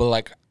difficult. But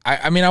like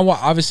I mean,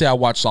 obviously I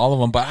watched all of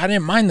them, but I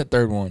didn't mind the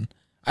third one.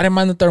 I didn't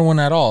mind the third one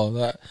at all.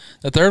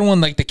 The third one,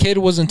 like the kid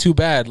wasn't too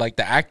bad. Like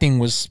the acting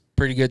was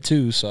pretty good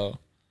too. So.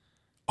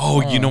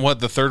 Oh, you know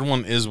what? The third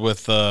one is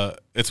with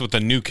it's with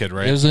the new kid,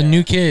 right? It was a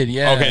new kid,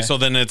 yeah. Okay, so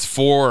then it's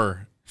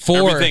four.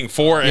 Four. Everything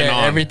four and yeah,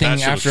 on. everything That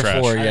shit was after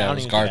trash. four, I yeah, don't it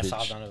was even think I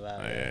garbage. saw none of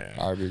that. Yeah.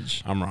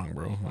 Garbage. I'm wrong,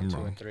 bro. I'm 2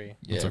 wrong. and 3.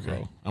 Yeah, It's okay.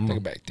 bro. I'm Take wrong.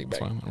 it back. Take it It's back.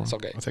 fine. I'm It's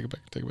wrong. okay. I'll take it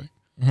back. Take it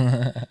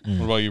back.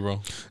 What about you,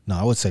 bro? No,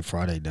 I would say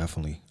Friday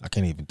definitely. I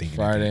can't even think.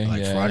 Friday, of anything.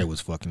 Like yeah. Friday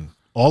was fucking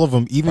all of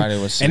them. Even Friday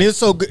was and sick. it's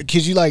so good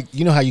because you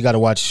know how you got to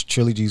watch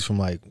trilogies from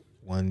like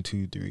 1,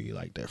 2, 3.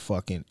 Like they're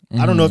fucking.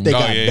 I don't know if they Oh,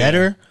 got yeah,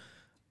 better.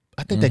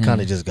 I think they kind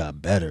of just got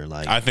better.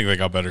 Like I think they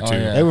got better too.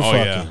 yeah. they were Oh,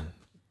 fucking. yeah.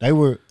 They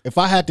were. If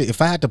I had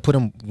to put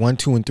them 1,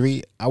 2, and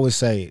 3, I would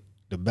say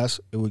the best.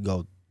 It would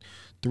go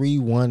 3,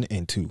 1,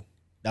 and 2.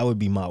 That would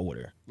be my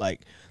order.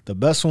 Like the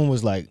best one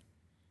was like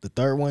the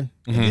third one,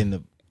 and then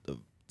the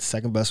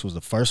second best was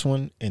the first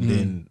one, and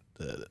then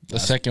The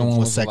second one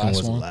was the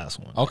last one? last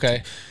one.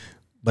 Okay.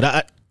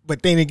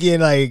 But then again,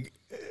 like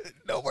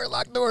no more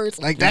locked doors.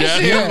 Like that Yeah.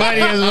 shit Yeah.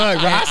 funny as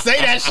fuck, bro. I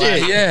say that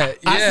shit. Yeah,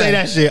 I yeah. say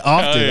that shit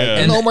often. Hell yeah.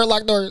 Like, no more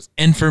locked doors.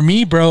 And for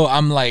me, bro,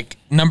 I'm like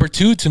number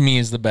 2 to me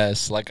is the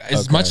best. Like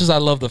as Okay. much as I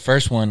love the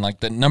first one, like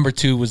the number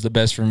 2 was the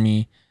best for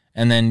me.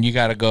 And then you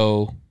got to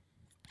go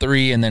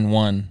 3 and then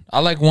 1. I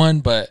like 1,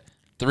 but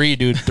 3,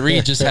 dude,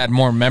 3 just had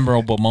more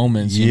memorable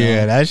moments. You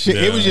Yeah, know? that shit.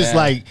 It was just Yeah.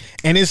 like,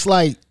 and it's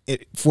like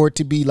for it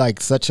to be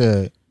like such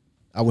a,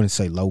 I wouldn't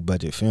say low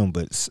budget film,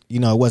 but you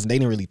know, it wasn't. They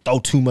didn't really throw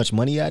too much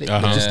money at it.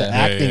 But just the Yeah.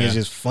 acting Yeah. is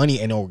just funny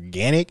and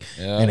organic,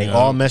 Yeah. and they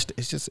all meshed.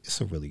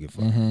 It's a really good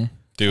film.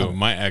 Dude,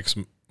 my ex,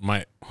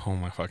 oh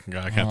my fucking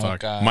god, I can't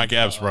talk. God. Mike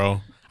Epps,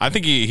 bro. I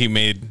think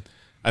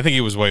I think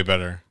he was way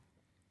better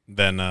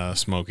than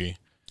Smokey.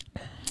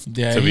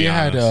 Yeah, To be he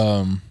had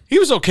honest. He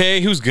was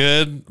okay. He was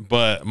good,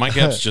 but Mike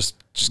Epps just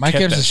Mike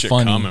kept Epps that is shit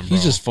funny. coming, bro.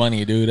 He's just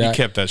funny, dude. He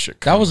kept that shit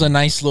coming. That was a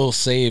nice little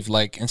save.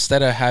 Like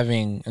instead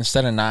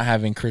of not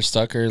having Chris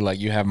Tucker, like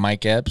you have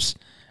Mike Epps,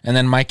 and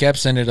then Mike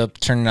Epps ended up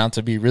turning out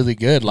to be really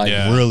good. Like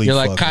Yeah. Really, you're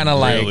like fucking kind of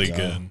like really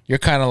good. you're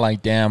kind of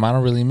like, damn, I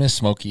don't really miss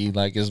Smokey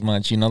like as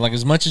much, you know, like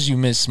as much as you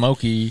miss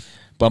Smokey,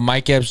 but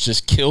Mike Epps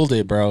just killed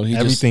it, bro. He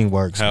Everything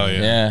works. Hell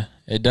man. yeah.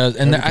 yeah, it does.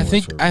 And Everything I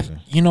think works for a reason.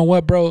 you know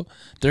what, bro,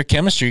 their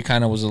chemistry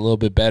kind of was a little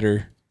bit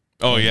better.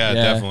 Oh yeah,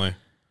 Yeah. definitely.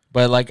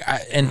 But like,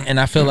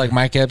 I feel like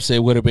Mike Epps,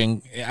 it would have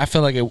been. I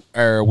feel like it,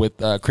 or with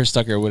Chris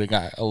Tucker, would have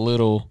got a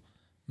little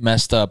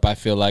messed up. I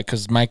feel like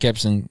because Mike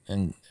Epps and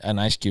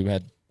Ice Cube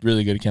had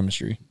really good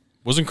chemistry.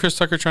 Wasn't Chris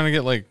Tucker trying to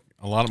get like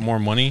a lot more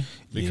money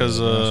because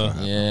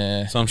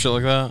Yeah, some shit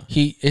like that?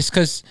 it's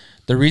because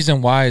the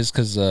reason why is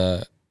because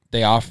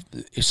they off.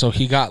 So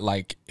he got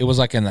like it was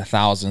like in the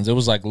thousands. It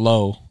was like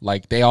low.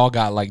 Like they all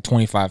got like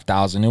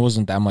 25,000. It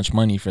wasn't that much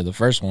money for the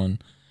first one.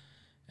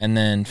 And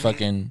then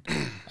fucking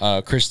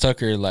Chris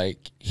Tucker,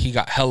 like he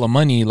got hella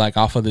money like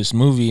off of this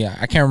movie.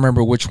 I can't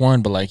remember which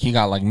one, but like he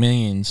got like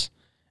millions.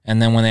 And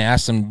then when they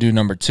asked him to do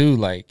number 2,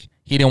 like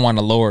he didn't want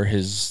to lower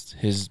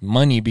his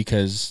money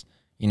because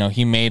you know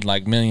he made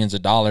like millions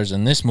of dollars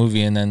in this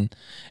movie. And then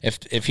if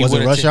he Was it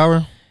would've Rush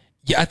Hour?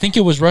 Yeah, I think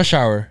it was Rush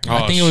Hour.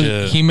 I Oh, think it was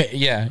shit. he.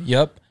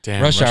 Yep.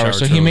 Damn, Rush Rush Hour. Hour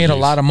So he made a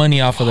trilogies. lot of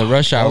money off of the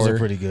Rush Hour. Those are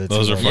pretty good.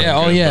 Those too. are fucking Yeah.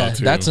 Oh good, yeah.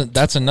 though, too.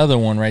 That's another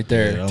one right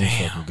there. Yeah, those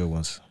fucking good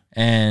ones.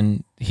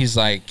 And he's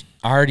like,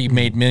 I already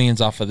made millions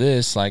off of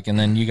this, like, and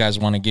then you guys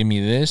want to give me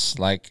this,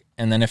 like,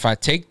 and then if I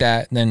take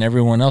that, then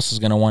everyone else is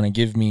gonna want to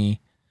give me,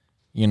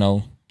 you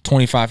know,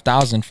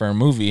 25,000 for a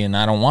movie, and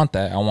I don't want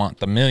that. I want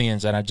the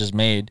millions that I just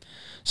made.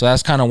 So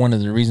that's kind of one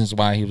of the reasons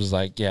why he was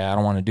like, yeah, I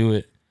don't want to do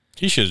it.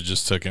 He should have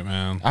just took it,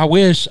 man. I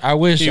wish, I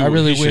really he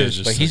should've wish,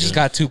 just but he took just it.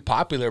 got too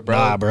popular, bro.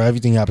 Nah, bro.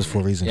 Everything happens for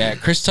a reason. Yeah,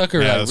 Chris Tucker,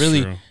 Yeah, like, that's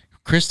really, true.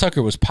 Chris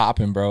Tucker was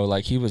popping, bro.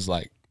 Like he was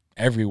like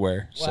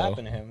everywhere. What so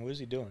happened to him? What was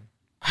he doing?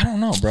 I don't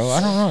know, bro.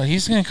 I don't know.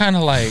 He's been kind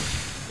of like,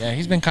 yeah,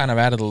 he's been kind of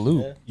out of the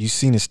loop. Yeah. You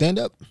seen his stand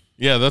up?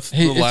 Yeah, that's the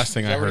It's- last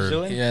thing Is I that what he's heard.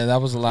 doing? Yeah,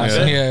 that was the last.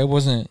 Yeah. Yeah, it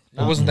wasn't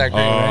that great,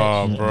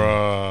 right? Oh,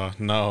 bruh,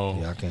 no.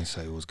 Yeah, I can't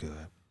say it was good.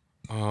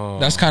 Oh,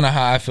 That's kind of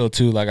how I feel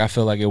too. Like I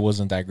feel like it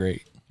wasn't that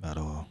great.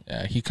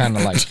 Yeah, he kind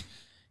of like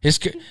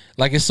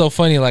it's so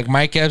funny. Like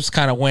Mike Epps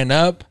kind of went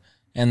up,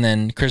 and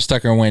then Chris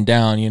Tucker went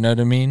down. You know what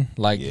I mean?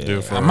 Like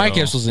Mike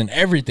Epps was in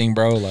everything,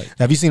 bro. Like,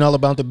 have you seen All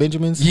About the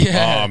Benjamins?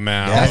 Yeah. Oh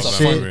man,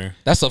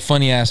 that's a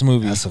funny ass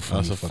movie. That's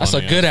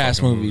a good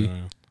ass movie.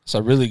 It's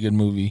a really good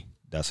movie.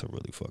 That's a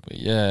really fucking.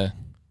 Yeah,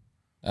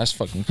 that's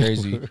fucking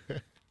crazy.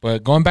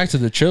 But going back to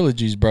the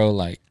trilogies, bro,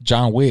 like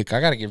John Wick,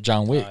 I gotta give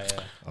John Wick.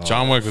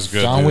 John Wick was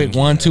good. John Wick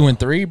 1, 2, and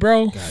 3,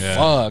 bro. God,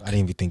 Fuck. I didn't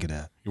even think of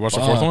that. You watched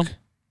the fourth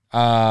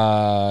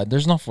one?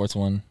 There's no fourth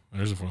one.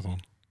 There's a fourth one.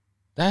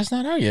 That's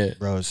not out yet,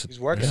 bro. He's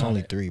working. It's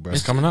only 3, bro.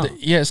 It's coming out.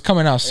 It's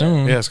coming out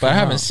soon. Yeah, it's but I coming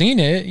haven't out. seen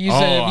it. You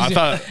said, I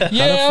thought.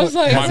 yeah, I was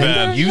like, My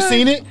bad. You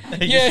seen it?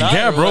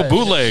 Yeah, Bro,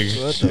 bootleg.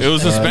 It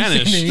was in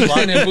Spanish. You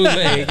seen it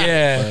bootleg,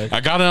 yeah. I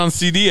got it on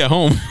CD at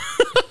home.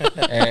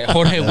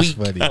 Jorge Week.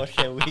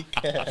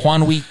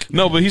 Juan Week.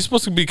 No, but he's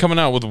supposed to be coming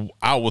out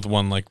with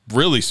one like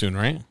really soon,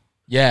 right?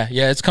 Yeah,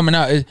 it's coming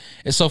out.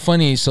 It's so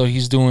funny. So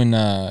he's doing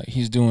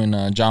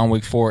John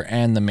Wick 4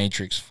 and The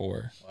Matrix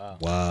 4.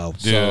 Wow.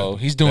 Dude, so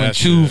he's doing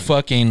 2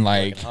 fucking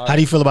like. How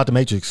do you feel about The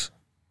Matrix?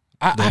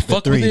 I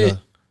fuck with it.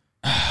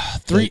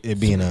 3 it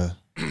being a.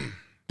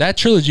 That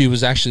trilogy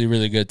was actually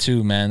really good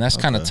too, man. That's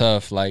kind of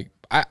tough. Like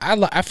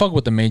I fuck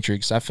with The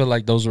Matrix. I feel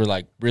like those were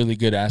like really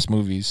good ass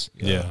movies.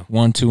 Yeah.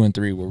 1, 2, and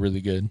 3 were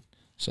really good.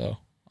 So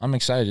I'm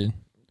excited.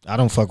 I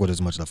don't fuck with it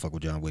as much as I fuck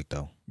with John Wick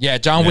though. Yeah,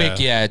 John Wick.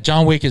 Yeah,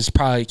 John Wick is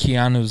probably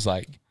Keanu's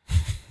like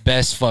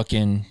best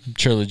fucking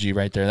trilogy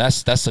right there.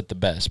 That's like the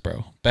best,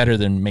 bro. Better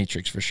than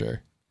Matrix for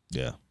sure.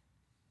 Yeah.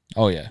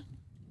 Oh yeah.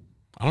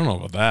 I don't know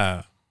about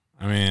that.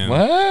 I mean,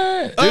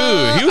 what?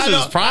 Dude, he was in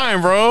his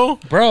prime, bro.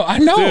 Bro, I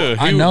know. Dude,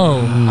 I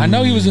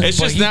know he was in. It's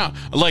just now,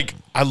 like,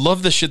 I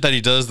love the shit that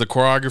he does. The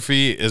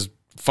choreography is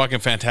fucking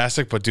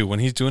fantastic. But dude, when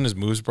he's doing his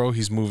moves, bro,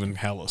 he's moving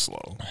hella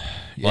slow.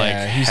 Yeah, like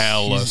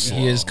hella slow.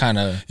 He is kind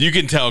of. You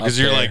can tell because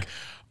you're like,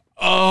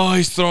 oh,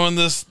 he's throwing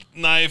this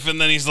knife, and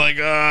then he's like,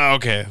 oh,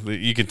 okay.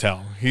 You can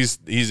tell he's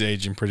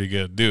aging pretty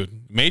good, dude.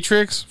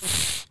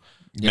 Matrix,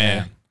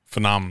 man,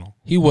 phenomenal.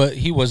 He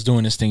was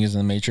doing his thing as in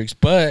the Matrix,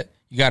 but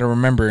you got to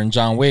remember in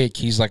John Wick,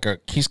 he's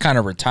kind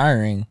of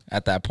retiring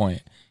at that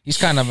point. He's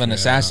kind of an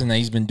assassin that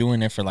he's been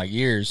doing it for like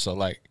years. So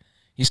like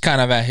he's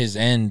kind of at his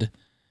end.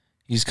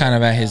 He's kind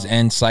of at his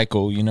end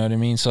cycle. You know what I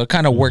mean? So it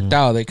kind of worked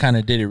out. They kind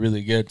of did it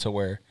really good to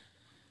where.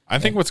 I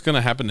think what's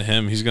gonna happen to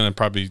him, he's gonna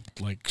probably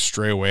like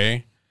stray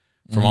away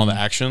from all the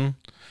action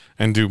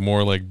and do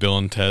more like Bill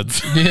and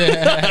Ted's.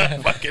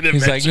 Yeah.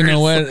 He's like, you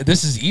know what?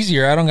 This is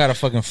easier. I don't gotta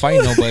fucking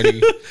fight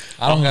nobody.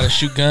 I don't gotta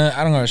shoot gun.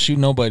 I don't gotta shoot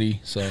nobody.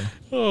 So.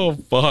 Oh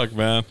fuck,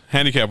 man.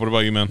 Handicap. What about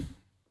you, man?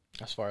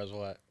 As far as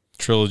what?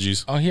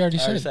 Trilogies. Oh, he already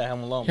I already said. said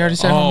Home Alone. He already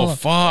said. Oh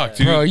fuck,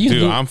 dude. Bro,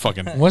 dude, I'm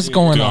fucking. What's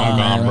going dude, on, I'm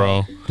gone, man?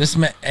 bro. This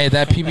man, hey,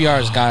 that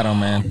PBR's got him,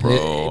 man.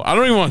 Bro, I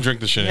don't even want to drink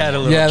this shit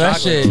anymore. Yeah,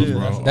 that shit. too,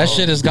 That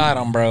shit has got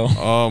him, bro.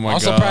 Oh my god. I'm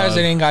surprised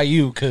it ain't got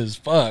you, cause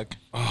fuck.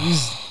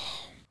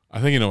 I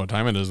think you know what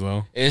time it is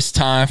though. It's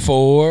time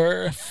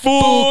for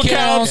Full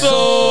council.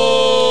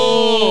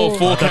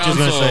 Full I thought you was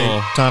gonna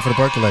say time for the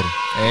percolator.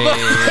 Hey.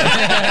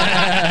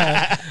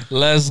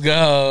 Let's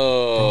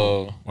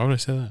go. Why would I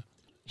say that?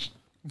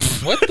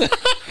 What the?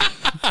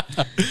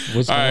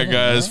 What's All right, going on,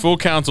 guys. bro? Full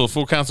council.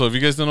 Full council. If you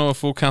guys don't know what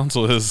full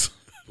council is,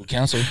 Full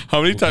council.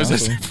 how many Full times I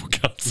council. say full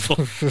council?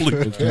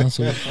 Full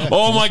council.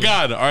 Oh my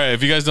god! All right,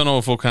 if you guys don't know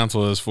what full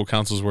council is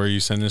is where you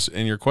send us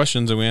in your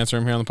questions and we answer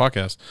them here on the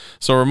podcast.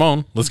 So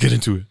Ramon, let's get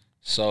into it.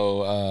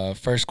 So,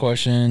 first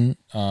question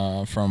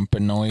from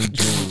Benoit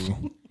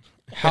Drew.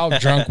 How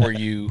drunk were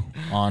you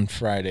on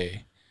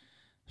Friday?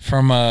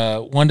 From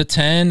 1 to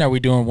 10, are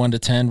we doing 1 to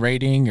 10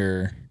 rating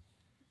or?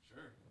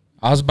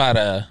 I was about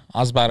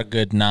a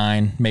good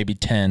 9, maybe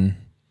 10.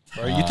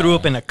 Bro, you threw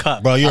up in a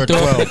cup. Bro, you're a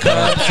 12.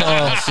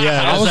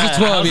 Yeah, I was a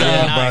 12.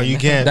 Yeah, bro, you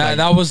can't.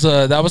 That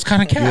was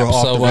kind of cap.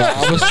 off So the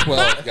I was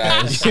 12,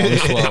 guys. I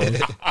was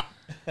 12.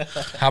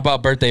 How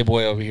about birthday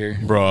boy over here?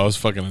 Bro, I was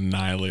fucking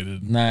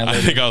annihilated.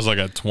 Annihilated. I think I was like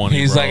at 20.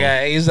 He's bro.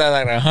 he's at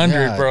like 100,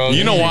 Yeah. bro.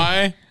 You know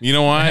why? You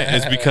know why?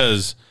 It's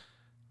because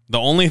the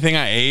only thing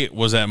I ate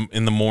was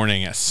in the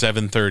morning at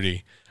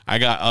 7:30. I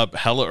got up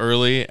hella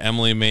early.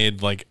 Emily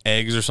made like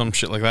eggs or some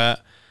shit like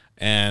that.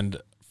 And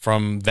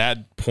from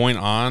that point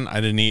on, I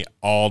didn't eat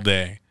all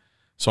day.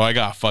 So I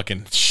got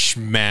fucking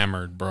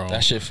schmammered, bro.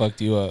 That shit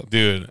fucked you up,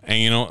 Dude. And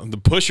you know, the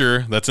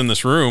pusher that's in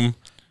this room,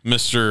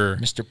 Mr.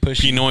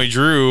 Pushy. Pinoy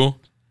Drew,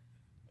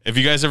 if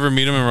you guys ever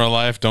meet him in real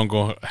life, don't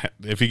go.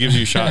 If he gives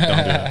you a shot,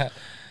 don't do it.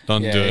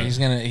 Don't do it. He's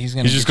gonna. He's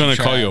just gonna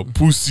call you a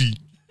pussy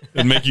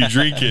and make you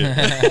drink it.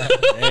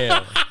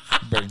 Damn.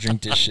 Better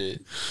drink this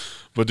shit.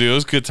 But dude, it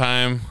was a good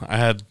time. I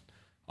had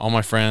all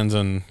my friends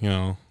and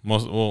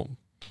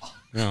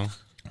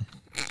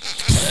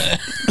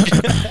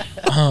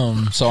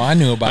So I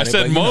knew about I it.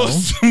 said but,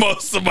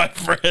 most of my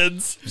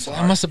friends. So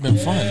that must have been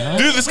fun, huh?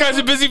 Dude, this guy's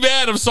a busy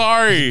man. I'm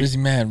sorry. Busy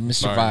man, Mr.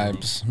 Sorry,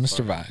 Vibes, bro.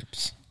 Mr.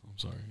 Vibes. I'm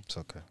sorry. It's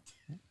okay.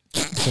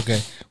 It's okay.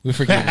 We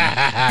forgive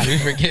you. We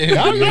forgive you.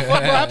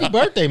 Happy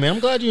birthday, man. I'm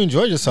glad you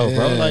enjoyed yourself,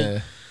 bro.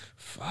 Like,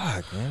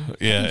 Fuck, man.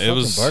 Yeah, Happy it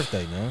was. fucking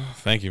birthday, man.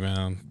 Thank you,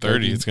 man.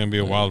 30. It's gonna be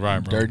a wild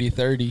ride, bro. Dirty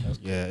 30.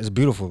 Yeah, it's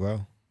beautiful,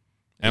 bro.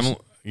 Emily,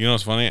 you know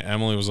what's funny?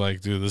 Emily was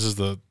like, "Dude, this is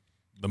the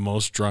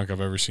most drunk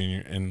I've ever seen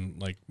you in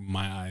like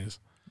my eyes."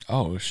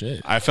 Oh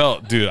shit. I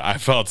felt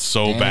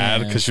so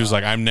bad because she was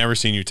like, "I've never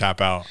seen you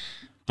tap out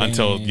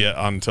until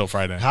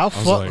Friday." How I was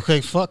fuck? like,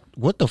 Okay, fuck.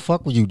 What the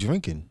fuck were you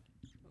drinking?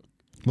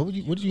 What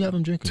did you have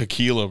him drinking?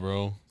 tequila,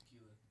 bro.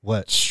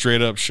 What?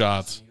 Straight up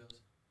shots.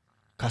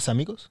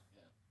 Casamigos?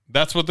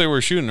 That's what they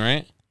were shooting,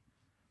 right?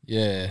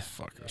 Yeah.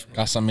 Fuckers.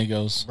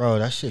 Casamigos. Bro,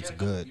 that shit's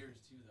good.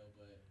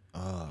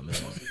 Oh man.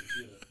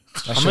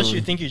 How much do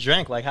you think you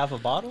drank? Like half a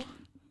bottle?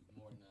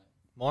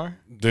 More?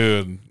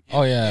 Dude.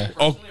 Oh yeah.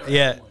 Oh,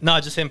 Yeah. No,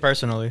 just him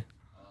personally.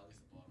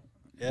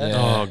 Yeah.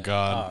 Yeah. oh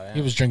God. Oh, yeah.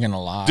 He was drinking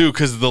a lot. Dude,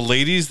 because the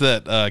ladies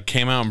that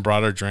came out and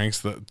brought our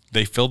drinks,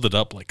 they filled it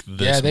up like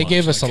this. Yeah, they much,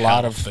 gave us like a lot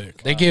hella of.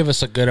 thick. They gave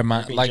us a good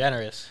amount. Be Like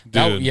generous.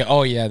 that, Dude. yeah.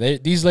 Oh yeah.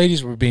 These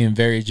ladies were being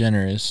very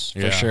generous for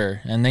Yeah.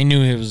 sure, and they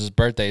knew it was his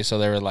birthday, so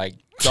they were like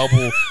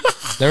double.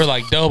 They were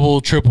like double,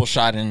 triple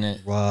shot in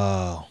it.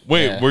 Wow.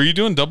 Wait, Yeah. were you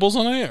doing doubles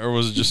on it, or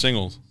was it just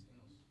singles?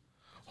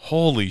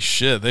 Holy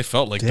shit, they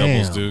felt like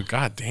doubles, Damn. dude.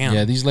 God damn.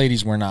 Yeah, these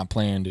ladies were not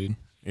playing, dude.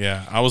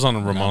 Yeah, I was on a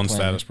Ramon playing.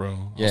 status, bro. I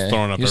Yeah, was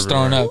throwing up he was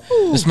everywhere. throwing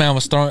up. This man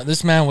was throwing.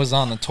 This man was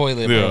on the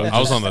toilet, bro. Dude, I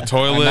was on the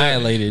toilet.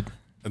 Annihilated,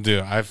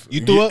 Dude,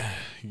 You threw up?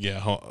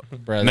 Yeah,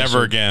 bro. that never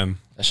shit- again.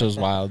 That shit was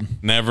wild.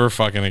 Never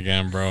fucking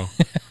again, bro.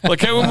 Look,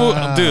 hey, we'll move,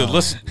 dude.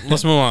 Let's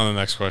move on to the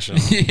next question.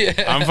 Yeah.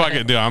 I'm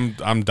fucking, dude.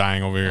 I'm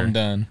dying over here. I'm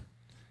done.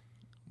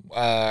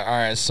 All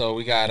right, so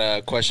we got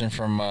a question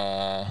from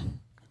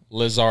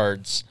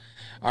Lizards.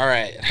 All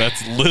right,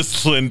 That's Liz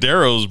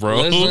Landeros,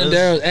 bro. Liz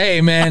Landeros. Hey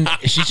man,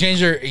 she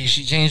changed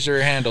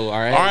her handle. All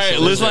right. All right,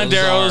 So Liz Lizards.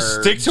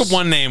 Landeros. Stick to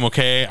one name,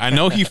 okay? I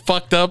know he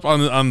fucked up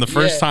on the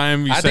first Yeah,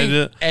 time you I said think,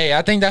 it. Hey,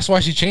 I think that's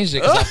why she changed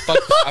it because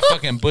I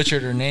fucking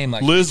butchered her name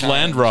like Liz 3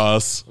 times.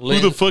 Landross.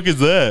 Liz- Who the fuck is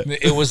that?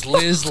 It was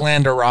Liz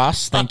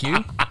Landeros. Thank you.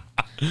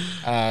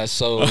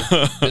 So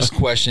this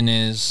question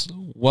is,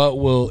 what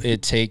will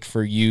it take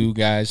for you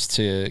guys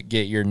to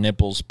get your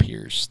nipples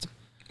pierced?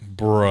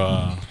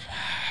 Bruh.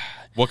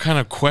 What kind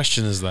of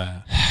question is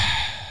that?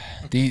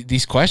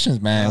 These questions,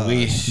 man,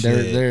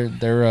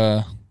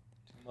 they're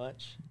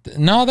Much.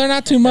 no, they're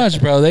not too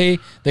much, bro. They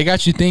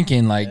got you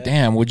thinking like,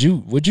 damn, would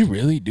you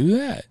really do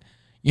that?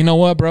 You know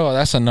what, bro?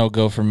 That's a no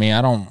go for me.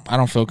 I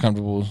don't feel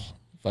comfortable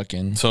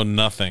fucking. So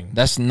nothing.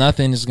 That's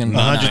nothing is gonna be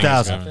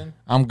 100,000.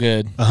 I'm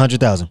good.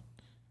 100,000.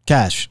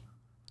 Cash.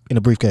 In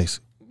a briefcase.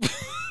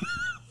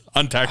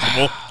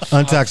 Untaxable.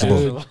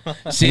 Untaxable.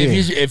 See,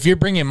 if you're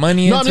bringing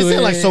money No, into I'm just saying,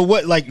 it, like, so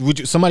what? Like, would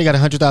you? Somebody got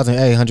 100,000.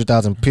 Hey,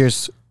 100,000.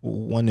 Pierce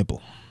one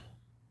nipple.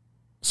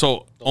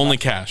 So only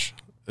cash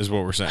is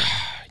what we're saying.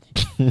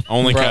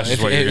 Only bro, cash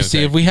is what you're gonna see,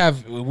 take. if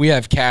we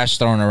have cash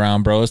thrown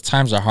around, bro.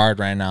 Times are hard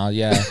right now.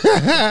 Yeah,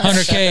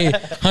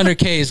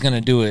 100K is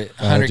gonna do it.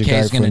 100K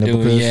is gonna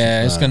do it.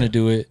 Yeah, it's gonna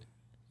do it.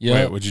 Yeah.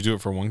 Wait, would you do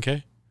it for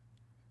 1K?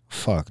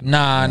 Fuck.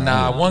 Nah,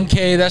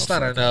 1K. That's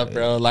not enough,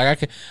 bro.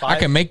 Like I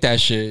can make that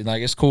shit.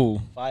 Like it's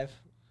cool.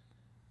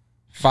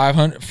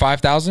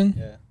 5,000.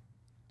 Yeah.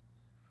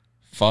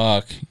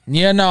 Fuck.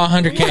 Yeah, no,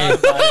 100K. I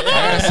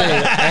gotta say,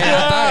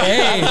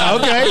 Okay. All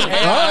right.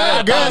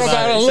 I thought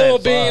about it a little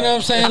bit. You know what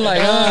I'm saying? Like,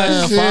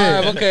 shit.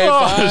 5. Okay,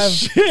 Oh, 5.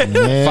 shit.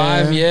 Man.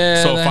 5.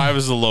 Yeah. So that- 5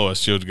 is the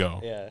lowest you'd go.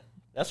 Yeah.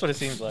 That's what it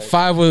seems like.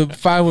 5 would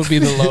be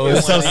the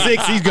lowest. So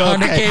 6, he's going.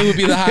 100K would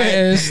be the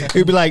highest.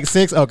 He'd be like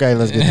 6. Okay,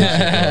 let's get this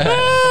shit going.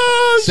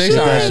 6. Get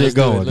All that right, shit let's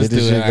going. do it. Let's Get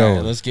this do it. shit All right,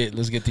 going.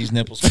 let's get these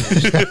nipples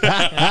pierced. Get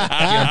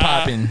 'em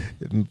popping.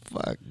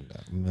 Fuck,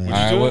 man. Would All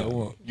right, you do what- it?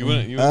 what- You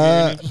wouldn't get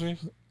your nipples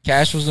pierced?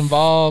 Cash was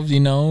involved, you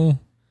know.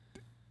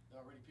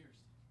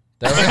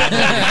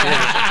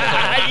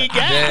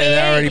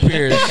 They're already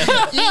pierced. Show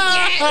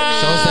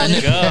us that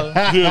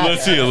nipple. Dude,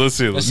 let's see it. Let's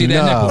see it. Let's see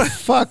that No, nipple.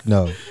 fuck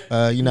no.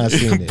 You're not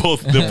seeing it.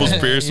 Both nipples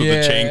pierced with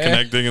the chain Yeah.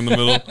 connecting in the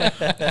middle.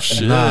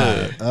 Shit.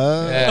 Nah.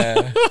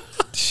 Yeah.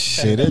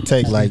 Shit, it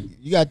take like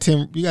you got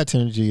 10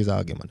 G's,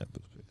 I'll get my nipples.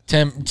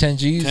 10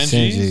 G's. 10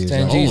 G's?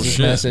 10 Oh, G's. This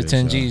man shit. said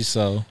 10 G's.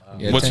 So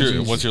yeah, What's 10 your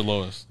G's. What's your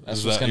lowest? That's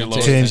Is what's that your gonna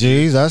lowest? take. 10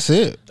 G's, that's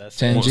it. That's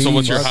 10 it. G's. So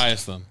what's your bro.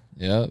 highest then?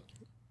 Yep.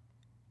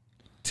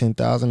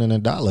 10,000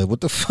 and $1.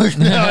 What the fuck?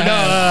 No.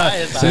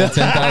 Said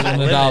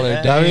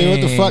 $10,000. I mean,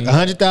 what the fuck?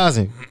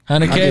 100,000. I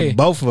 100K. get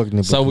both fucking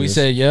nipples. So we pierced.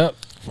 said, yep.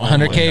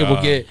 100K will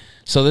God. get.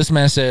 So this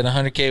man said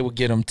 100K will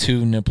get him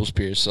 2 nipples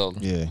pierced. So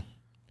yeah.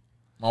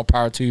 more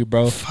power to you,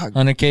 bro. Fuck.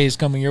 100K is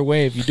coming your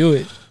way if you do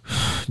it.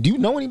 Do you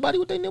know anybody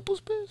with their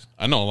nipples pierced?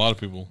 I know a lot of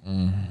people.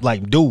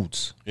 Like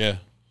dudes. Yeah.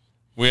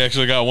 We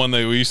actually got one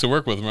that we used to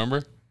work with,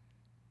 remember?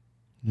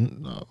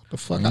 No, the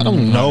fuck? I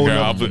don't know. Here,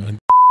 I'll no- put-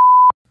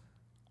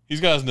 He's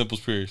got his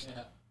nipples pierced.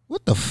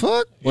 What the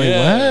fuck? Wait,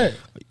 Yeah. what?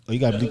 Oh, you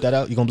gotta bleep that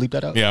out? You gonna bleep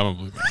that out? Yeah, I'm gonna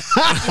believe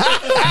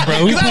that.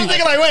 Bro, we Because I was bleep,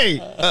 thinking like, wait,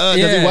 does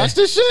Yeah. he watch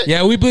this shit?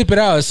 yeah, we bleep it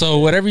out. So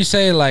whatever you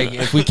say, like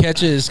if we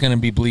catch it, it's gonna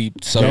be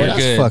bleeped. So Bro, you're that's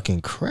good.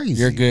 fucking crazy.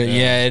 You're good.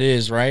 Yeah, it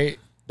is, right?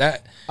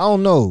 That. I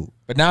don't know.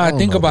 But now I I don't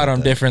think know about about them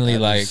that. differently. That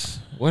Like, is-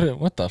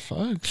 what the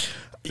fuck?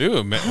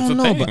 Dude, man, I it's a don't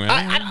know, thing, but man.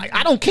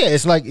 I don't care.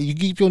 It's like you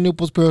keep your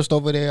nipples pierced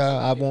over there.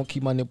 I won't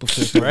keep my nipples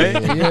pierced over Right?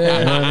 there. Yeah,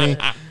 you know what I mean.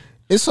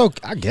 It's so.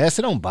 I guess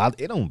it don't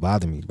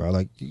bother me, bro.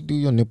 Like you do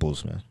your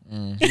nipples, man.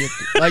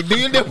 Like do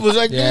your nipples,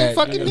 like do your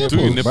fucking nipples, do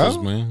your nipples,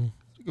 bro. man.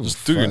 Give a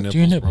Just do your fuck. nipples, Do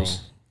your nipples.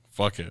 bro.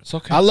 Fuck it. It's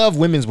okay. I love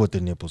women's with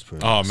their nipples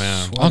pierced. Oh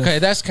man, Okay,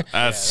 that's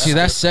that's see,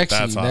 that's sexy.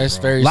 That's That's,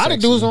 hot, bro. very. A lot sexy.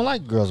 of dudes don't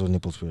like girls with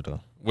nipples pierced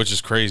though. which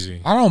is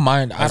crazy. I don't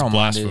mind. That's I don't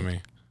mind blasphemy.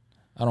 it.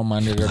 I don't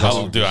mind it at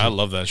all. Dude, I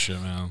love that shit,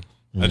 man.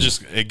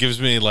 It gives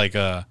me like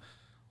a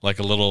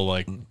little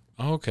like,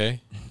 oh,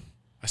 okay,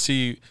 I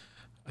see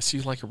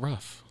you like it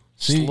rough,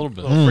 just a little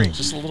bit,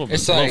 just a little bit,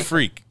 It's a little like-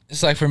 freak.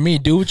 It's like for me,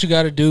 do what you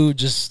got to do.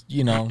 Just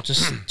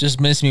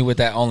just miss me with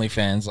that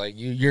OnlyFans. Like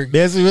you're.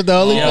 That's with the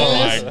only. Oh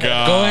my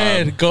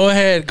god, Go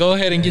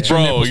ahead and get your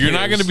bro, nipples you're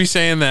not pierced. gonna be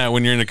saying that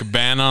when you're in a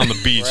cabana on the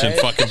beach in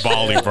fucking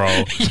Bali, bro.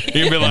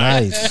 You'll be like,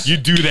 Nice. you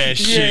do that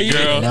shit, yeah.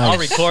 girl. Nice. I'll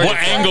record What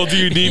it. angle do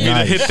you need me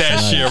to hit that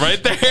shit?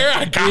 Right there,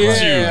 I got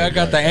Yeah, I you.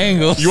 got the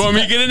angles. You want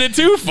me to get in it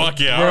too? Fuck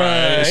yeah, all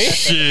right, Right.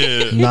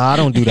 shit. Nah, I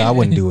don't do that. I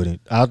wouldn't do it.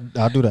 I'll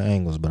do the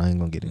angles, but I ain't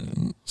gonna get it.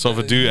 So if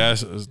a dude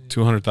asks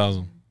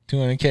 200,000,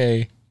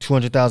 200K?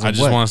 200,000. I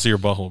just want to see your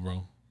butthole,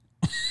 bro.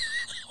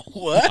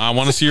 What? I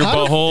want to see your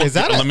butthole. is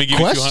that Let a me give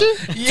question?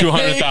 you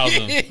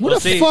 200,000 Where the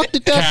see. fuck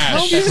did that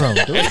Cash. come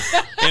from,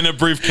 dude? in a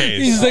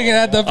briefcase. He's looking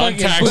at the fucking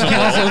Untaxable.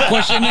 council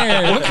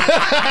questionnaire.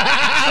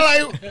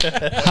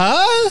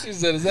 Huh? He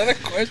said, "Is that a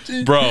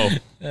question?" Bro,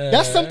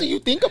 That's something you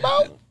think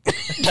about? dude,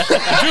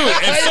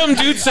 if some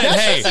dude said,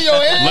 "Hey, in your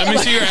head? let me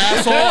see your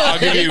asshole. I'll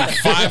give you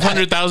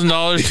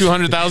 $500,000,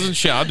 200,000."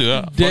 Shit, I'll do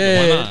that. Fuck it,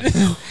 Dead. why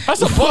not?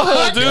 That's a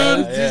butthole,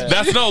 dude.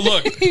 That's no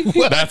look.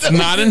 That's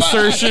not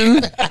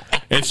insertion.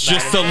 It's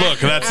just a look.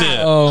 That's it.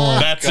 Oh my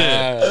That's God.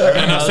 it.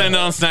 And I'll send it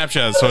on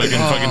Snapchat so I can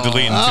fucking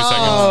delete in 2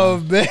 seconds.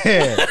 Oh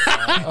man!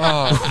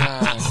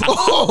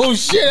 Oh, Oh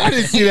shit! I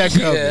didn't see that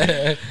coming.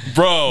 yeah.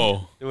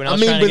 Bro, Dude, when I I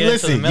was mean, trying to but get into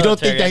listen, the you don't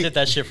think military, I they- did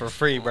that shit for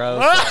free, bro.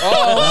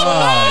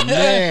 Oh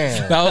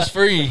man! That was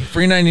free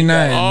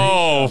 99.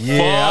 oh,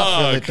 Yeah, I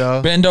feel it fuck.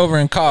 though. Bend over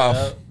and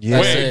cough. Yeah.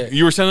 That's Wait, it.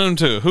 you were sending them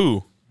to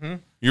who?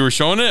 You were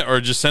showing it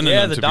or just sending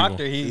Yeah, them the to doctor,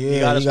 people? he Yeah,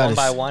 got he us got one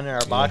by us- one in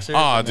our boxers. Oh,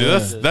 and dude,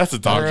 then that's a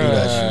doctor.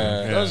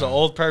 Bruh. that was an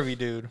old pervy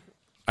dude.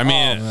 I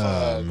mean,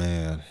 Oh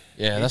man!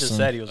 Yeah, He that's just some-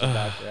 said he was a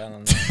doctor. I don't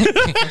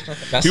know.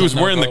 that's he was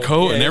some wearing the no-go.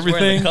 coat Yeah, and he was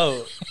wearing everything. the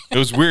coat. It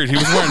was weird. He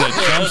was wearing a It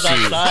was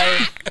jumpsuit.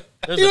 outside.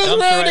 There's He a was dumpster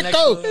wearing right the next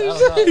coat. to it. I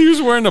don't know. He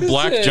was wearing a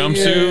black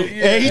jumpsuit.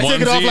 Hey, he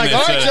took it off onesie, like, and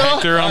all it right, said y'all.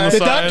 Hector on the The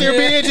side. doctor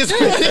being just.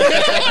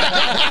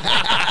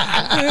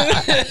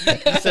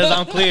 He says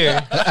I'm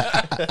clear.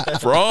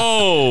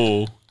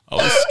 Bro, I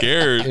was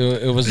scared.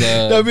 It was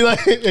They'll be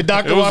like, the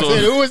doctor It was walks a-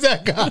 in. Who was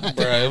that guy?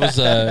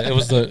 it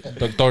was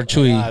the Dr.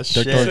 Chui. Ah, Dr.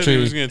 shit. He said he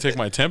was Chui. gonna take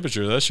my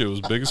temperature. That shit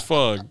was big as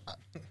fuck.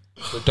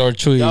 Dr.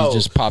 Chui Yo.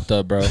 just popped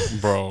up, bro.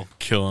 Bro,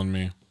 killing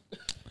me.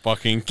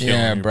 Fucking killing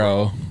Yeah, me,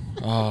 bro.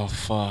 Oh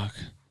fuck,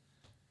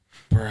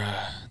 bruh.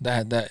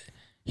 That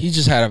he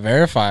just had a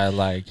verified.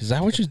 Like, is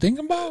that what you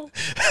thinking about,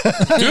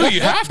 Dude,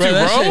 you have to,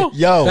 that bro. shit-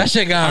 Yo, that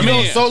shit got I me.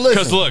 mean, so listen.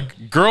 because look,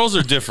 girls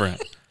are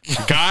different.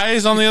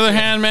 Guys, on the other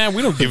hand, man,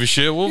 we don't give a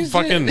shit. We'll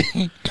fucking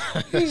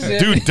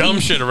do dumb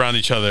shit around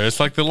each other. It's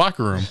like the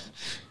locker room.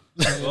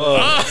 Are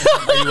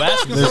you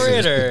asking for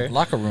it or?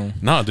 Locker room.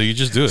 No, dude, you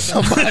just do it.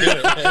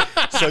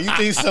 So you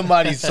think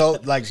somebody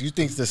you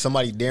think that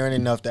somebody daring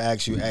enough to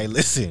ask you, hey,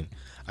 listen,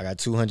 I got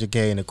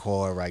 200K in the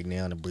car right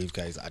now in the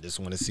briefcase. I just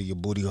want to see your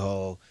booty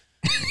hole.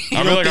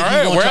 I'll be like, all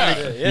right, where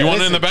at? You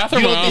want it in the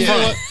bathroom? You or don't out think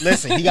front?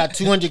 listen, he got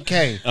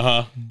 200K.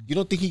 Uh-huh. You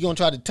don't think he gonna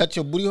try to touch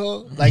your booty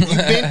hole? Like you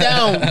bent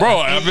down, Bro,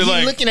 I'd be he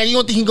like, looking at you.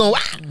 Don't think he going?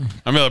 Ah!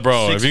 I mean, like,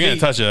 bro, 6 if you're gonna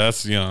feet. touch it,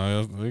 that's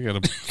we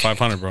got a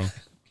 500, bro.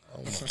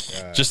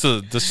 Just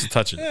to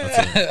touch it.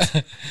 That's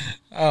it.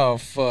 Oh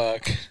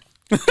fuck.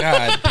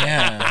 God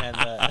damn.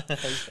 And,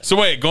 So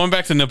wait, going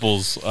back to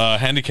nipples,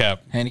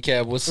 handicap.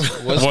 Handicap. What's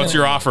What's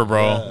your offer,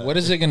 bro? What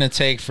is it gonna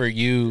take for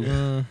you?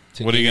 To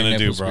What are get you your gonna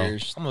do, nipples bro?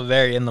 pierced? I'm a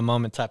very in the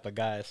moment type of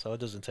guy, so it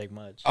doesn't take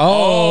much.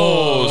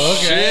 Oh,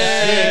 okay.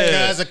 shit.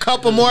 There's a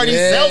couple more of these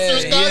seltzers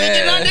starting to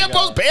get our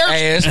nipples pierced.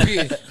 Hey, it's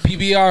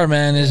PBR,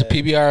 man.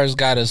 PBR has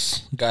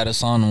got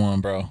us on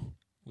one, bro.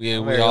 We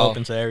I'm we very all,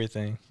 open to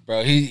everything.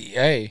 bro.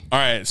 Hey, All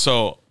right,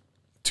 so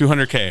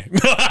 200K.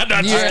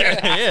 Not just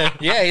kidding.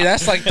 yeah,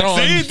 that's like throwing.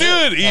 See,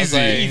 dude, easy,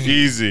 like-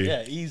 easy.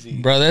 Yeah, easy.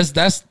 Bro,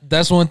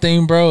 that's one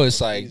thing, bro. It's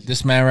like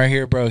this man right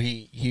here, bro.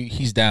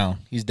 He's down.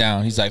 He's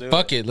down. He's like,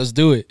 fuck it, let's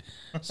do it.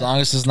 As long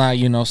as it's not,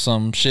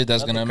 some shit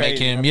that's Nothing gonna make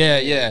crazy, him. nothing Yeah,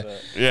 crazy, yeah.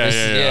 but-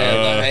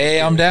 Yeah, Like,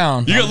 hey, I'm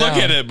down. You I'm gotta look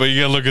down. at it, but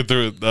you gotta look it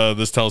through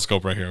this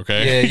telescope right here,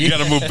 okay? Yeah, you yeah.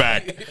 gotta move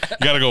back. You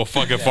gotta go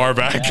fucking far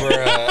back.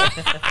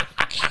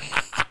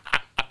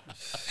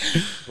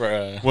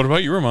 Bruh. What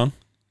about you, Ramon?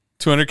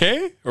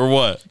 200K or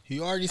what? He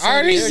already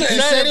Already said, said he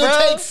said it, it would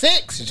bro. take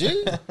 6,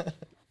 G.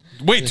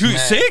 Wait, man.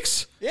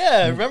 6?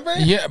 Yeah, remember?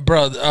 Yeah,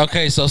 bro.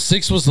 Okay, so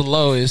 6 was the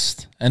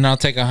lowest, and I'll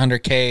take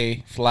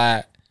 100K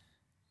flat.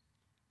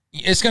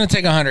 It's gonna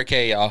take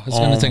 100K, y'all. It's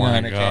gonna take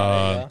 100K.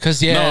 God.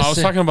 Cause yeah, No, I it's-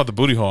 was talking about the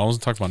booty hole. I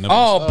wasn't talking about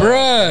nipples. Oh,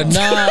 bruh,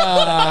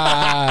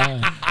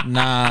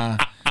 nah.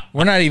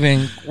 We're not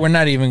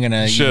even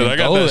gonna. Shit, even I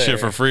got go that there. shit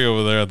for free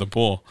over there at the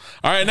pool.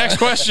 All right, next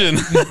question.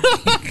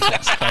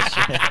 Next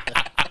question.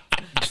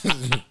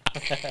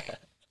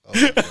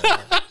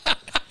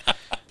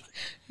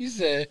 He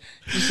said,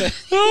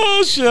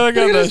 Oh shit, I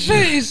got look at that his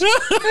shit. face.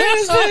 Look at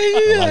his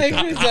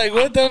face. He's like,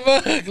 what the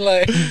fuck?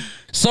 Like,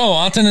 so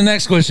on to the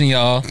next question,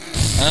 y'all.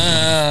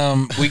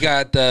 We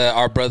got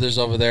our brothers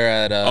over there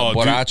at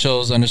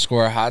Borrachos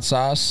 _ hot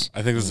sauce.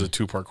 I think this is a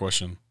 2-part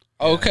question.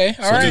 Okay,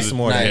 all right. Need some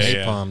more of that Nice.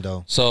 napalm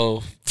though.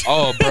 So,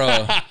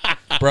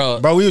 bro,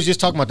 Bro, we was just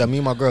talking about that. Me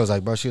and my girl was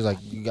like, bro, she was like,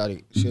 you got to.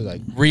 She was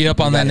like,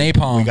 re-up on that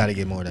napalm. We got to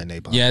get more of that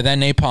napalm. Yeah, that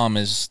napalm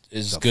is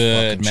good, fucking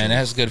man. truth. It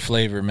has good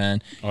flavor,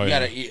 man. Oh, You yeah.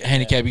 gotta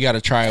handicap. You gotta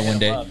try it one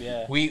day. up,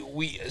 yeah.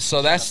 We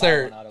so that's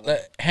their.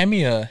 Hand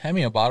me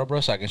a bottle,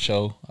 bro, so I can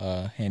show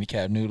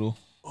handicap noodle.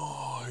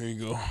 Oh, here you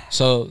go.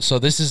 So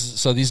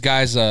these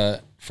guys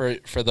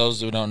for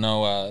those who don't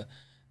know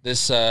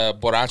this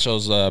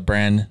Borrachos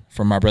brand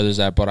from my brothers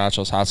at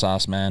Borrachos hot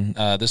sauce, man.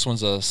 This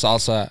one's a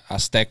salsa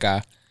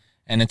azteca,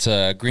 and it's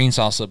a green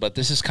salsa, but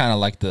this is kind of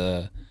like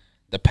the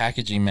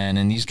packaging, man.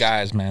 And these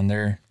guys, man,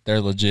 they're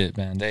legit,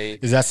 man.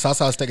 Is that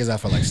salsa steak? Is that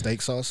for like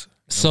steak sauce?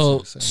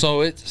 So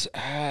it's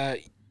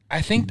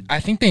I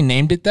think they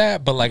named it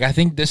that, but like I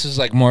think this is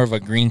like more of a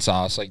green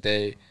sauce. Like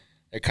they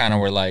kind of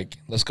were like,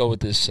 let's go with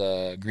this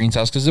green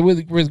sauce, because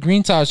with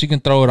green sauce you can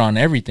throw it on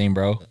everything,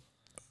 bro.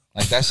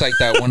 Like that's like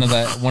that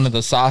one of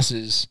the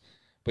sauces.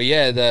 But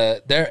yeah,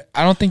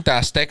 I don't think the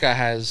Azteca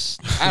has.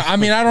 I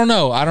mean, I don't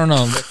know.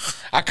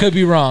 I could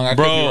be wrong. I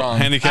could be wrong.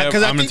 Handicap.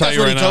 Because I'm I gonna think tell that's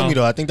you what right he told now. me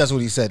though. I think that's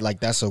what he said. Like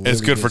that's a. Really It's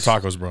good for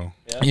tacos, bro.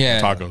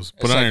 Yeah, Tacos.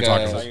 Put It's it on like your a- tacos.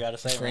 That's all you gotta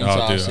say, Green bro.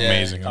 Oh, dude, sauce, yeah.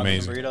 amazing, Tacos and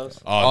amazing.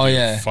 burritos. Oh, dude,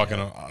 yeah.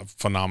 fucking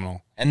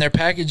phenomenal. And their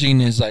packaging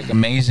is like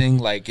amazing.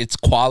 Like it's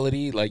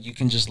quality. Like you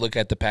can just look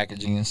at the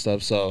packaging and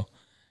stuff. So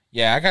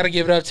yeah, I gotta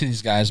give it up to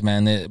these guys,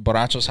 man. The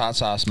Borrachos hot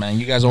sauce, man.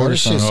 You guys Bro, order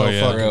this some. shit's so Oh,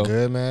 yeah. fucking Real.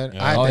 good, man.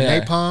 Yeah. I had Oh, the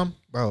yeah. napalm,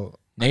 bro.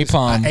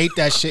 Napalm. I ate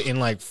that shit in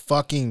like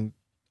fucking.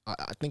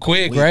 I think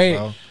Quick, a week, right?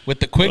 Bro. With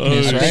the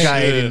quickness, Oh, I right? think I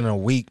ate it shit. in a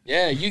week.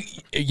 Yeah,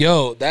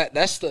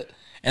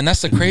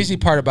 that's the crazy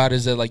part about it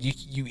is that like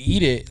you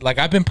eat it. Like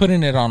I've been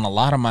putting it on a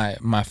lot of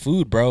my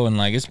food, bro, and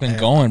like it's been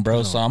going,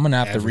 bro. So I'm gonna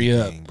have to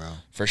re-up Everything, bro.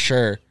 for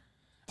sure.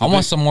 I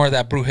want some more of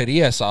that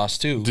brujeria sauce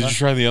too. Did you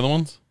try the other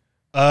ones?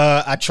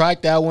 I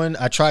tried that one.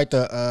 I tried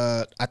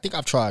the. I think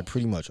I've tried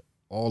pretty much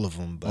all of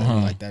them, but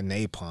like that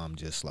napalm,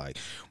 just like,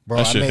 bro,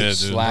 That I shit made, hit,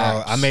 dude. bro,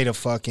 Slaps. I made a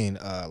fucking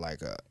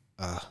like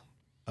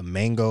a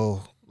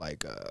mango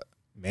like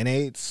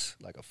mayonnaise,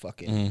 like a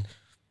fucking.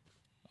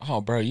 Oh,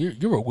 bro,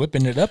 you were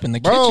whipping it up in the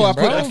Bro, kitchen, I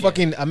bro. put a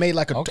fucking. I made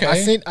like a. Okay.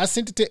 I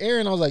sent it to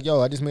Aaron. I was like,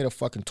 yo, I just made a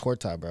fucking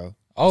torta, bro.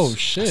 Oh I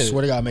shit.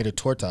 swear to God, I made a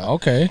torta.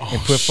 Okay,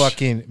 And put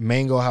fucking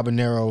mango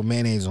habanero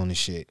mayonnaise on the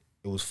shit.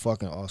 It was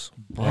fucking awesome.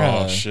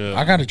 Bruh, Oh, shit.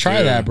 I gotta try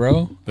Dude. that,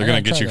 bro. They're I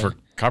gonna gotta get try you that. for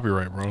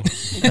copyright, bro.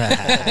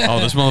 Oh,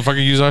 this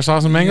motherfucker used our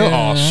sauce and mango.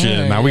 Yeah, Oh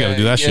shit! Now we gotta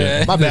do that yeah.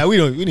 shit. My bad. We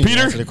didn't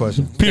Peter? answer the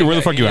question. Peter, where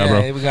the fuck you at, bro?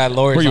 Yeah, we got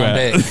lawyers Where you on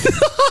at? deck.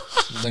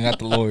 They got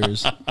the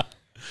lawyers.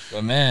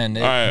 But man,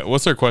 All right,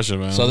 what's their question,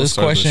 man? so Let's this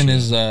start question shit.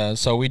 is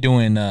so are we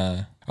doing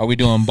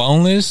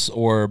boneless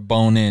or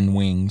bone-in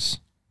wings?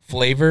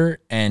 Flavor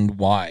and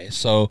why?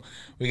 So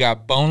we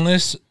got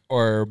boneless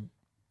or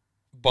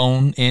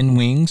bone-in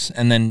wings,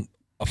 and then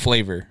a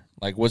flavor.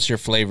 Like, what's your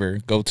flavor?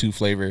 Go-to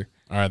flavor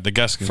All right, the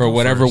guest can for go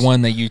whatever first.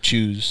 one that you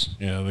choose.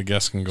 Yeah, the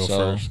guest can go So-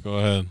 first. Go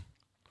ahead.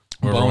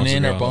 Whoever Bone wants to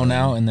in or go. bone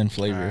out, and then All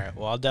flavor. right.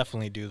 Well, I'll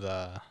definitely do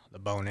the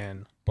bone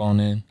in. Bone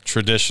in.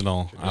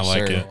 Traditional. I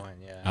like sir. it. One,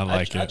 yeah. I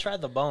like I it.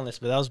 tried the boneless,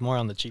 but that was more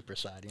on the cheaper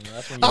side. You know,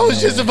 that's when I was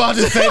just about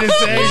to say the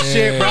same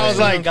shit, bro. I was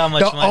You like, don't got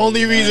much the money, only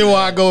you know? reason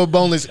why I go with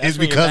boneless That's is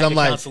when your because bank I'm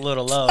like, account's a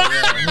little low. Yeah.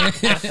 I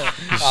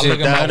shit, look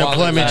at the my wallet,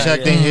 unemployment like,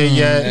 check ain't here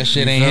yet. That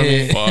shit You ain't feel me?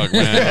 hit. Fuck,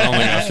 man. I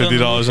only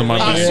got $50 in my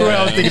I bank. swear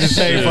I was thinking the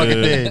same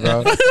fucking thing,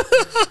 bro.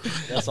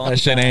 That's on That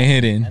shit ain't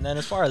hitting. And then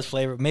as far as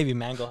flavor, maybe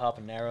mango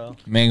habanero.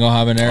 Mango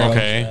habanero.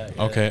 Okay,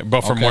 Yeah. okay.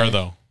 But from Okay. where,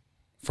 though?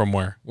 From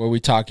where? Where we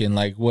talking?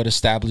 Like, what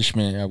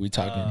establishment are we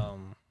talking?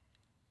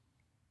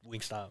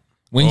 Wingstop.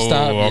 Wingstop.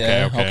 Oh, okay,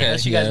 yeah, okay.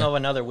 Unless you guys yeah. know of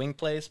another wing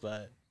place,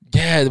 but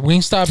Yeah,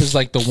 Wingstop is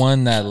like the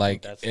one that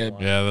like that's the it-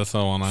 one. Yeah, that's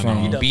the one I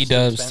From know.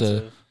 B-dubs to-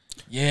 expensive.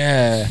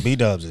 yeah.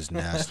 B-dubs is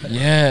nasty.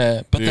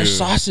 Yeah, but their Dude.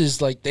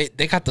 sauces, like they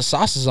got the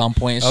sauces on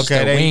point. It's just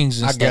Okay, their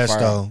wings and I stuff. guess are,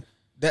 though.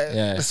 That,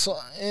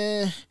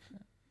 Yeah.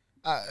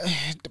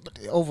 but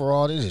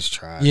overall, it is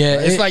trash. Yeah,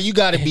 bro. It's it- like you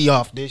got to be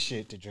off this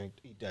shit to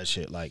eat that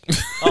shit. Like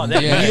Oh,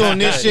 that, Yeah. when you on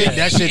this shit,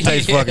 that shit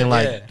tastes fucking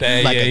like like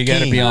yeah, a you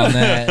gotta king. be on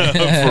that.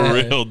 For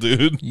real,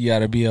 dude. You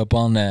gotta be up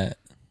on that.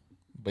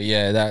 But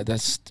yeah,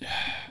 that's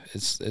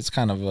it's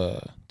kind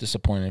of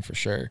disappointing for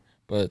sure.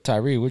 But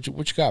Tyree, what you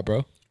got,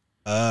 bro?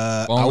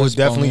 I Boneless, was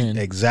definitely bone-in.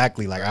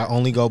 exactly like I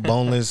only go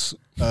boneless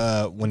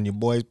when your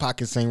boy's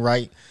pockets ain't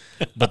right.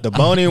 But the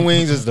bone-in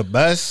wings is the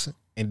best,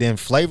 and then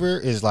flavor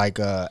is like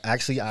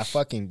actually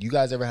you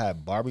guys ever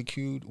had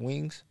barbecued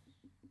wings?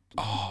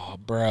 Oh,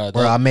 bro,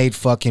 Bro, I made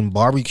fucking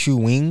barbecue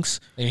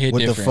wings. they hit What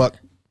different. the fuck?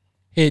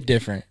 Hit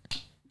different.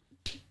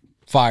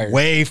 Fire.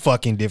 Way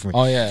fucking different.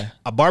 Oh yeah.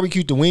 I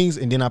barbecued the wings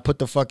and then I put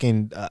the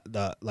fucking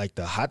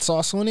the hot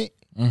sauce on it.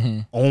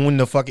 On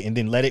the fucking and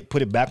then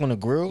put it back on the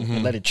grill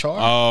and let it char.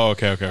 Oh,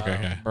 okay.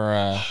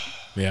 Bruh.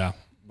 Yeah.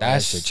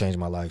 That shit changed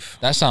my life.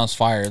 That sounds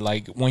fire.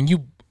 Like when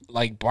you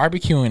like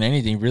barbecuing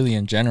anything really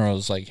in general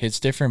is like hits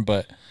different,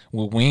 but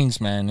with wings,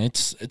 man,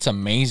 it's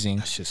amazing.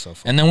 That shit's so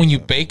fun. And then when you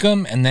bake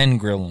them and then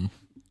grill them,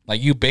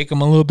 like you bake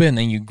them a little bit and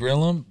then you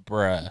grill them,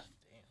 bruh.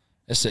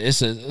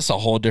 It's a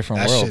whole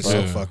different world, shit's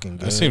bro. so fucking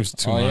good. That seems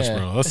too much,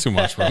 bro. That's too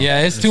much, bro.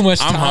 Yeah, it's too much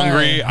time. I'm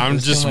hungry. I'm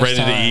It's just too much ready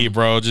to time. eat,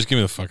 bro. Just give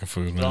me the fucking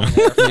food, man.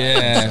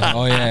 Yeah.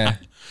 Oh yeah.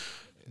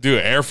 Dude,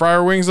 air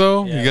fryer wings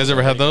though. Yeah, you guys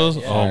ever had those?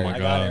 Yeah, Oh my I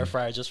got air god,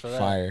 fryer just for that.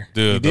 Fire.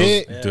 dude, You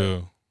did? those,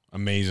 dude,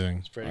 amazing,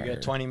 It's pretty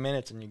good. 20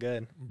 minutes and you're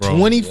good. bro.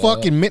 20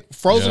 fucking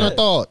minutes. Frozen Yeah. or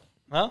thawed?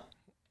 Huh?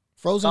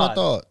 Frozen or Thawed.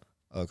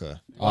 thawed?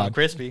 Okay.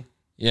 Crispy.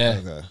 Yeah.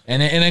 Okay.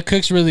 And it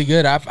cooks really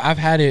good. I've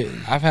had it.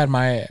 I've had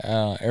my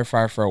air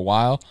fryer for a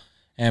while,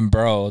 and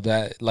bro,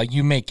 that like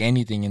you make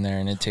anything in there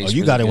and it Oh, tastes.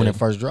 you really got it good. when it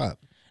first dropped.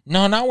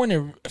 No, not when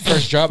it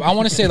first dropped. I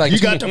want to say like You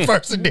got the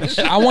first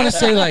edition. I want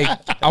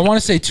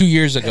to say 2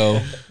 years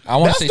ago. I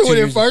want to say That's 2 when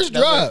it years. first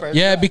dropped.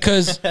 Yeah,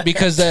 because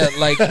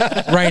like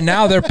right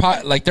now they're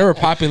they were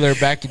popular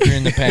back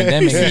during the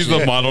pandemic. and He's the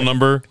shit. model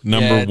number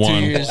Yeah, 2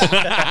 one. years.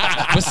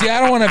 But see, I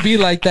don't want to be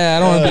like that. I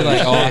don't want to be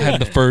like, oh, I had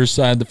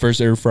the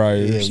first air fryer.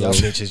 Yeah, so. y'all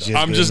bitches just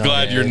I'm just getting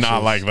glad on you're that not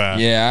shit. like that.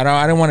 Yeah,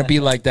 I don't want to be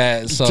like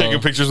that. So Taking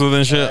pictures with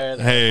and shit.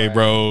 Hey,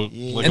 bro,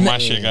 look at And my then-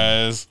 shit,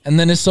 guys. And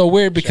then it's so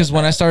weird because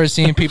when I started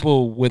seeing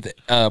people with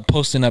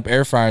posting up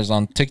air fryers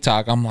on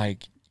TikTok, I'm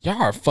like, y'all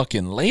are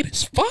fucking late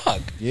as fuck.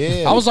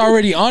 Yeah. I was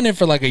already on it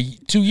for like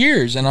 2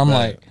 years, and I'm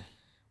Right. like,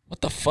 what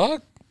the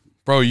fuck?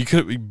 Bro, you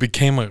could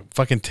became a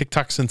fucking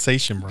TikTok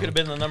sensation, bro. Could have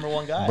been the number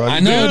one guy. Bro, I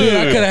know, dude.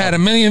 I Dude. could have had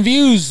 1 million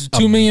views,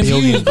 2 million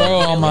views,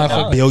 bro, on my A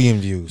fucking billion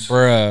views.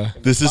 bruh.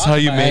 This is how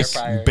you make Air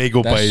fryer.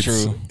 bagel That's bites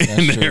true. in That's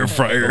the true. air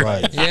fryer.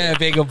 Right. Yeah,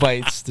 bagel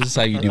bites. This is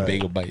how you do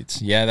bagel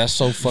bites. Yeah, that's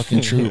so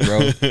fucking true,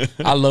 bro.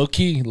 I low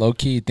key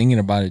thinking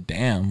about it.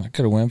 Damn, I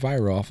could have went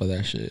viral off of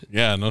that shit.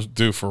 Yeah, no,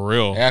 dude, for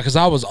real. Yeah, because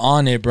I was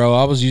on it, bro.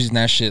 I was using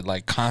that shit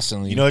like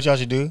constantly. You know what y'all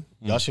should do?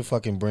 Y'all should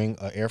fucking bring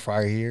an air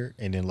fryer here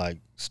and then like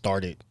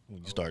start it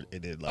when you start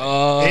it. Then like,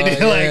 and then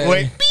yeah. like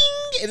wait,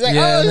 bing. It's like,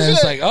 Yeah, oh and then shit.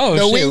 it's like, oh,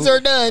 the shit. wings are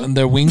done.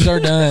 The wings are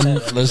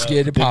done. Let's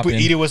get it Then popping.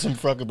 eat it with some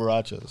fucking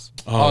barachos.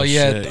 Oh,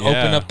 yeah, shit,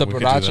 open up the we could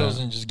do barachos that.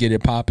 and just get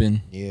it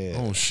popping. Yeah.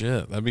 Oh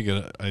shit, that'd be a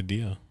good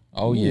idea.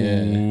 Oh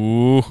yeah.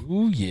 Ooh.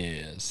 Ooh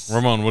yes.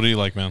 Ramon, what do you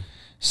like, man?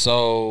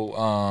 So,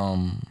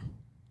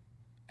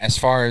 as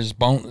far as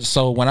bone,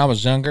 so when I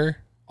was younger,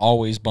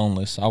 always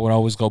boneless. I would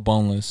always go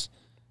boneless.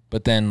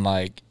 But then,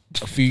 like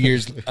a few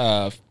years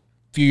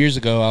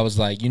ago, I was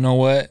like, you know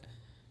what?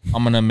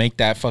 I'm gonna make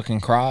that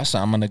fucking cross.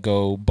 I'm gonna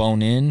go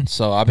bone in.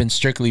 So I've been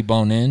strictly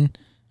bone in.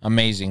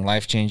 Amazing,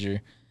 life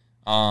changer.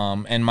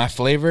 And my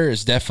flavor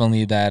is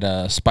definitely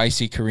that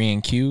spicy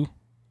Korean Q.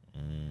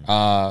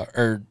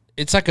 Or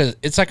it's like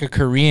a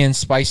Korean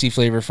spicy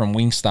flavor from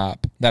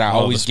Wingstop that I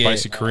always the get.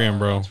 spicy Korean,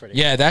 bro.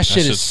 Yeah, that shit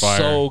is shit's fire.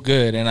 so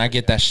good, and I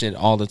get that shit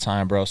all the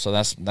time, bro. So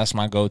that's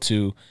my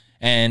go-to.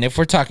 And if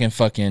we're talking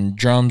fucking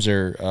drums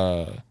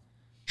or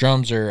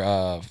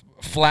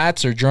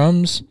flats or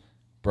drums,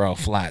 bro,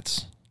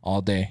 flats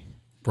all day.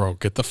 Bro,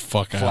 get the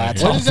fuck out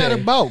Flats of What here. is that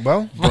about,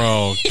 bro?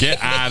 Bro,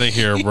 get out of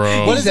here,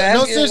 bro. What is that?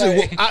 No, Exactly,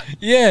 seriously. like- I,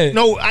 Yeah.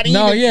 no, I didn't.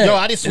 No, even, yeah. Yo,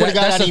 I just swear to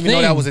God, That's I the didn't even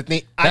know that thing. was a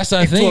thing. That's the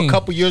until thing. a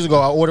couple years ago,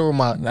 I ordered with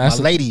my That's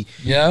the- lady.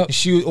 Yep.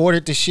 She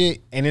ordered the shit,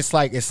 and it's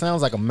like it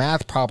sounds like a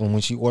math problem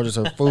when she orders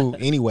her food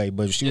anyway.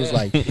 But she was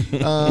like, "Can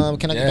I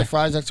get Yeah. the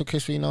fries extra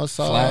crispy, no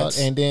salt, Flats.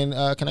 and then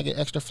can I get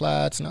extra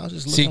flats?" And I was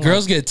just See, looking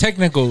girls get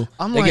technical.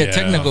 I'm They like, get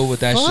technical with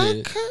that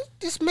shit. Fuck,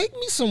 just make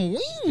me some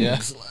wings. Yeah.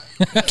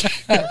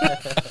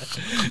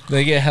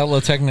 They get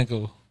hella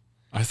technical.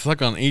 I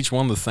suck on each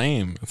one the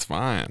same. It's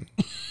fine.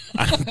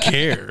 I don't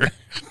care.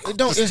 It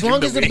don't, as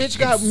long as the bitch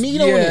got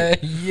meat on Yeah,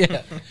 it.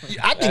 yeah,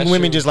 I think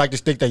women just like to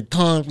stick their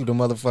tongue through the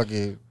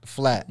motherfucking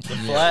flat.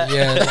 Flat.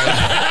 yeah.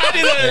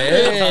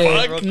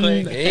 Like, Real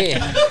quick.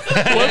 yeah.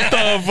 What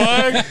the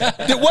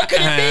fuck? What could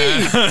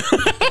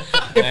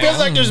it be? It feels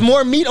like there's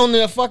more meat on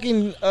the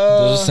fucking.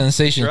 There's a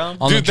sensation Drum?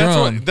 on Dude, the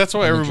drum. that's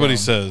what everybody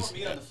says.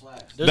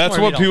 There's That's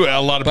more what meat on people.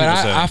 A lot of But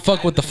people say. I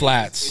fuck with the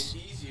flats.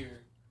 easier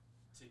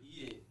to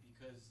eat it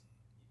because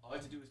all I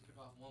have to do is pick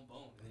off one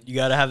bone. And then You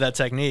gotta have that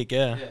technique,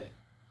 yeah.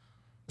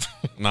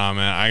 Nah,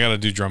 man, I gotta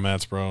do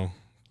drumettes, bro.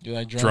 You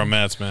like drum?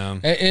 Drumettes, man.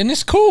 And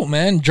it's cool,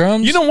 man.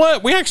 Drums. You know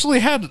what? We actually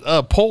had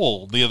a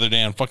poll the other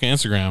day on fucking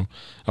Instagram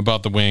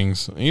about the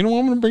wings. You know what?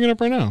 I'm gonna bring it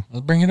up right now.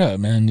 Let's bring it up,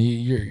 man.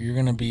 You're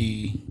gonna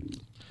be.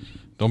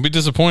 Don't be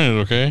disappointed,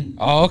 okay?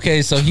 Oh,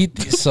 okay.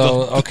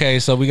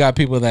 So we got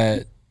people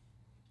that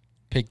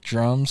pick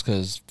drums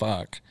because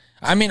fuck.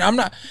 I mean, I'm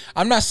not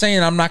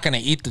saying I'm not gonna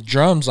eat the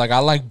drums. Like I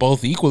like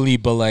both equally,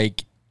 but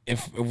like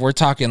if we're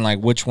talking like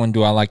which one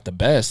do I like the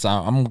best,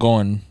 I'm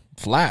going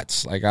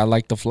flats. Like I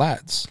like the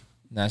flats.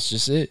 That's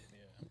just it.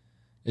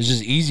 It's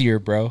just easier,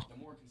 bro.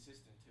 more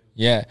consistent too.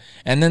 Yeah,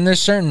 and then there's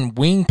certain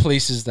wing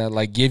places that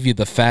like give you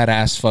the fat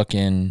ass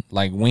fucking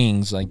like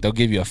wings. Like they'll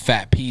give you a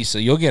fat piece, so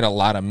you'll get a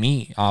lot of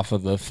meat off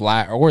of the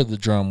flat or the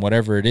drum,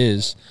 whatever it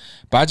is.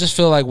 But I just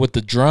feel like with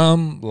the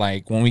drum,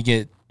 like when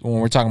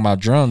we're talking about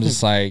drums,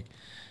 it's like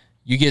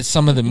you get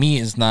some of the meat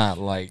is not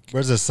like.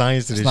 Where's the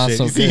science to this not shit?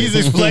 so You see, good. he's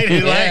explaining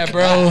it Yeah, like,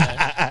 bro.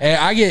 And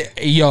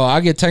I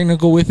get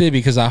technical with it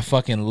because I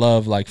fucking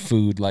love like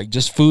food, like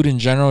just food in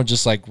general,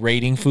 just like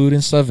rating food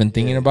and stuff and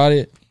thinking about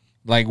it.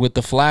 Like with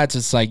the flats,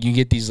 it's like you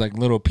get these like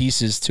little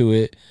pieces to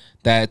it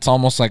that it's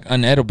almost like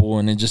unedible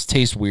and it just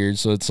tastes weird.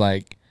 So it's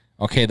like,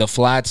 okay, the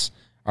flats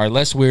are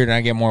less weird and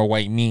I get more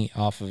white meat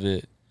off of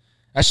it.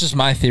 That's just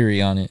my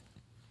theory on it.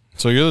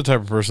 So you're the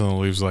type of person that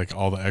leaves like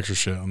all the extra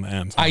shit on the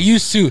end. I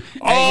used to.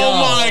 Oh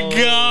my god!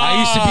 I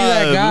used to be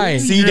that guy.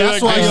 See,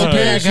 that's why your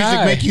parents used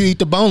to make you eat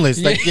the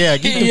boneless. Like, yeah,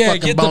 get the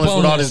fucking get the boneless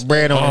with all this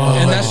bread on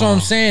it. And that's what I'm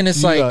saying.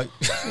 It's like,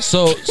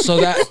 so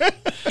that,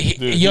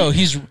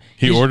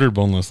 He ordered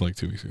boneless like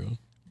 2 weeks ago.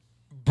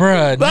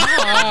 bruh,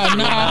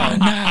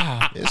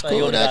 nah. It's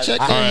cool. That check.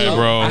 All right,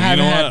 bro. I You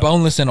haven't know had what?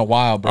 boneless in a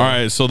while, bro. All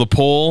right, so the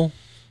poll,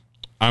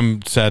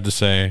 I'm sad to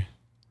say,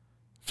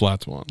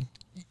 flats won.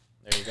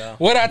 There you go.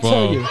 What I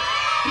tell Whoa. you?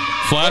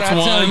 Flats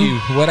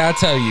won. What I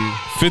tell you?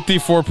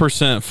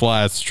 54%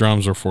 flats,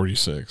 drums are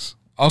 46.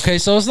 Okay,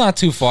 so it's not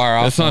too far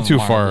off. It's not from too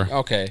mine. far.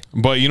 Okay,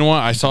 But you know what?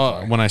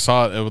 When I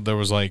saw it, there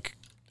was like,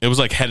 it was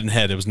like head and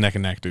head. It was neck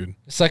and neck, dude.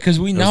 it's like because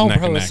we was know, neck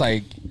bro. and It's neck.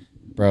 like,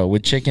 bro,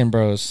 with chicken,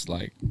 bro, it's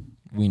like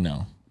we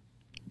know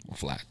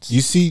flats. You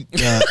see,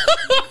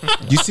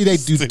 they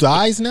do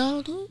thighs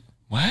now, dude.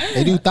 What?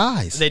 They do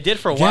thighs. They did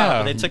for a while, Yeah.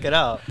 but they took it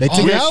out. They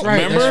took it that's out.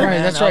 right. Remember? That's right.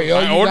 That's right. Oh,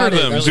 I you ordered got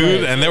it. them, That's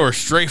dude, right. and they were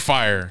straight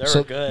fire. They So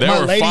were good. They my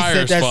were lady fire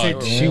said that as shit.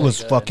 fuck. She was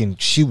Good. fucking.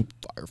 She was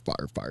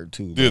fire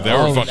too. Dude, they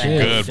bro. were Oh, fucking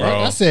shit. good, bro.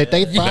 I said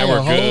they fry were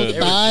a whole good.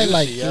 thigh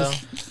like Juicy, yo.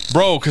 this.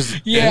 Bro, because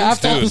Yeah, I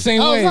felt the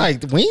same I was way.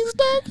 like, wings,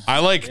 dog. I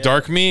like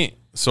dark meat.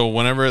 So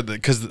whenever,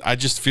 because I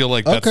just feel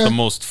like that's Okay. the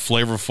most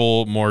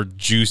flavorful, more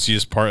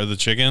juiciest part of the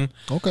chicken.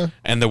 Okay.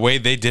 And the way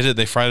they did it,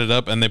 they fried it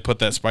up and they put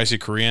that spicy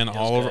Korean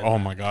all over. good. Oh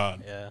my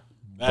god, Yeah.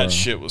 that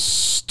shit was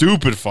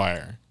stupid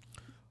fire.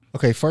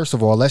 Okay. First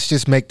of all, let's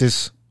just make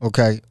this.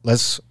 Okay,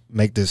 let's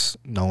make this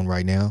known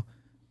right now.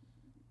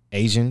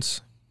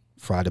 Asians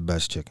fry the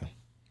best chicken.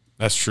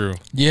 That's true.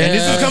 Yeah, And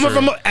this is coming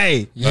from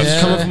this Yeah.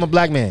 is coming from a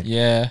black man.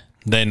 Yeah,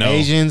 They know.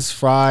 Asians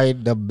fry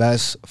the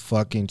best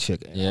fucking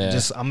chicken. Yeah.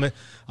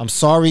 I'm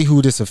sorry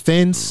who this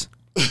offends.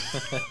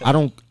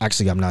 I'm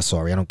not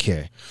sorry. I don't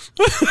care.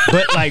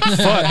 But like,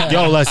 fuck,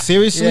 yo, like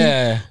seriously,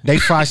 Yeah. they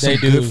fry some They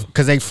do. good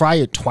because they fry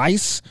it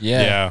twice.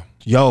 yeah, Yeah,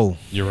 Yo,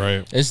 you're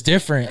right. It's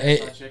different.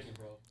 It's not chicken,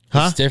 bro.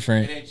 huh? It's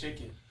different. It ain't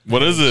chicken.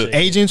 What is it?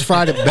 Asians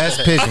fry the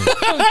best pigeon.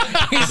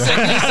 he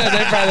said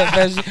they probably the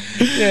best.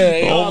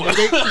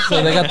 Yeah,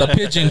 so they got the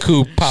pigeon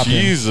coop popping.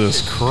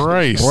 Jesus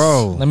Christ,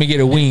 Bro, Let me get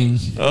a wing. Let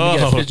me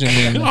get a Oh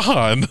pigeon wing.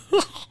 God.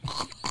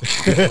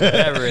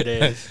 Whatever it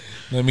is.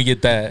 Let me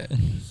get that.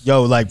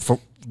 yo, like for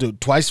the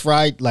twice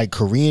fried like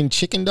Korean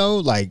chicken though.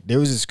 Like there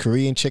was this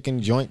Korean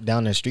chicken joint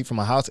down the street from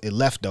my house. It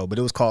left though, but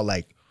it was called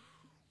like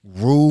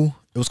Ru.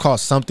 It was called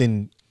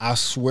something. I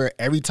swear,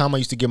 every time I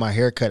used to get my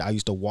hair cut, I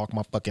used to walk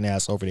my fucking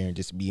ass over there and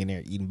just be in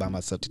there eating by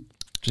myself.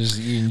 Just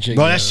eating chicken.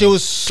 Bro, that shit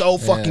was so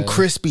fucking Yeah.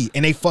 crispy,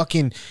 and it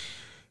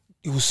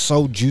was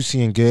so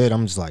juicy and good.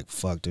 I'm just like,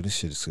 fuck, dude, this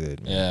shit is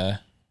good, man. Yeah,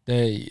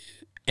 they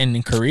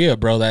in Korea,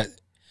 bro. That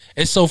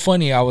it's so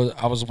funny. I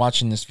was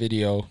watching this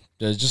video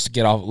just to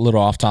get off a little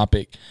off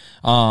topic.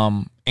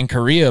 In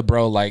Korea,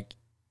 bro, like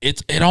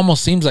it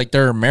almost seems like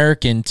they're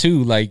American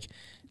too. Like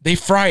they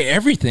fry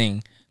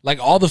everything. Like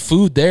all the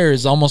food there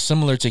is almost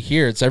similar to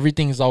here. It's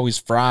everything is always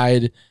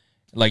fried,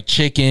 like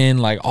chicken,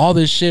 like all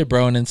this shit,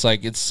 bro. And it's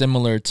like it's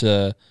similar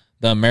to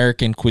the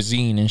American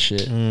cuisine and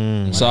shit.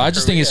 So I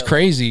just think it's Korea,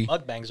 crazy.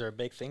 Mukbangs are a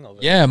big thing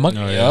over there. Yeah,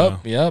 Oh,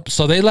 yeah. yep.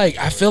 So they like,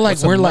 I feel like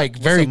What's a we're muk- like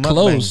what's very a mukbang?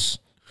 close.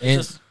 And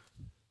It's just,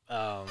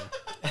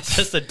 it's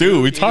just a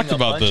Dude, we eating talked a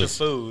about bunch this.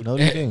 Of food. No,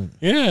 you didn't.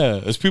 Yeah,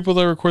 it's people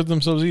that record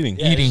themselves eating.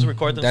 Yeah, they just eating.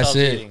 record That's themselves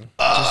it. eating.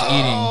 just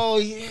eating. Oh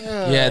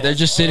yeah. Yeah, they're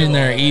just sitting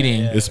there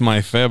eating. It's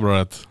my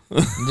favorite.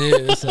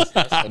 Yeah,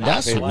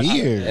 That's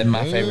weird. and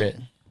my dude. favorite.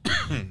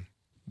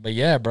 But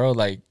yeah, bro,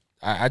 like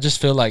I just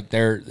feel like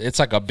it's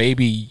like a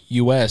baby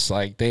US.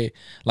 Like they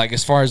like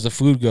as far as the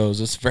food goes,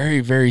 it's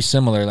very, very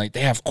similar. Like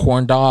they have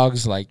corn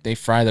dogs, like they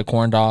fry the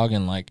corn dog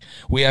and like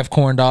we have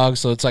corn dogs,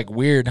 so it's like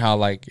weird how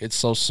like it's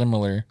so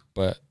similar.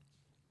 But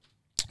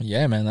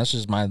yeah, man, that's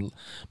just my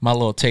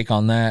little take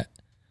on that.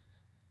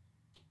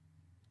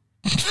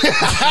 He's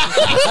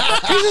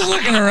just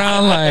looking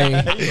around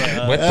like,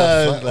 what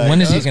the fuck? like,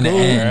 When is he that's gonna cool.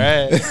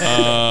 end?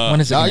 When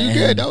is it No, gonna you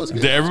good. end? That was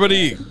good. Did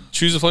everybody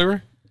choose a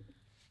flavor?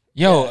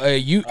 Yo,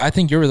 I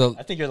think you were the.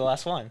 I think you're the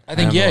last one. I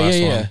think am yeah, the yeah, last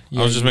yeah, one. yeah.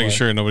 I was just you making were.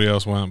 sure nobody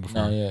else went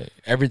before. No, yeah.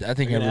 I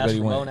think You're gonna ask everybody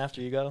Ramon went.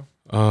 after you go.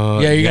 Yeah,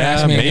 you're gonna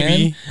ask me maybe.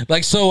 again.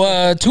 Like so,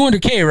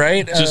 200K,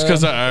 right? Just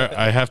because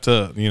I have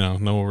to,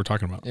 know what we're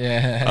talking about.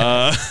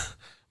 Yeah,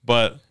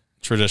 But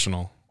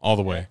traditional all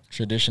the way.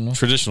 traditional.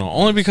 Traditional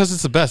only because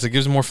it's the best. It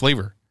gives more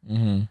flavor.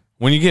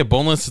 when you get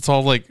boneless, it's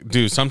all like,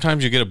 dude.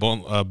 Sometimes you get a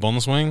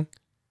boneless wing,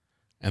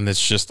 and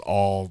it's just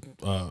all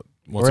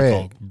what's it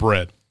called?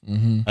 Bread.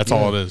 Mm-hmm. That's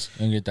all it is.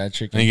 And get that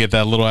chicken. And you get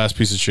that little ass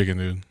piece of chicken,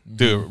 dude.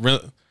 Dude,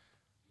 really,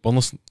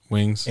 boneless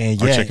wings And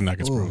are yeah, chicken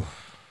nuggets, bro. ooh.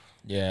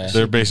 Yeah,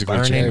 They're basically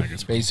burning. chicken it's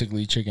nuggets, bro.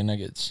 basically chicken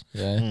nuggets.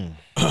 Yeah,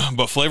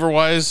 But flavor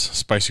wise,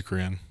 spicy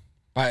Korean.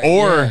 But,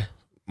 Or yeah.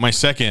 my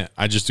second,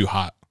 I just do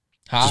hot,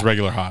 Hot? just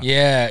regular hot.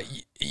 Yeah,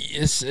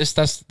 it's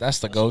that's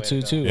the go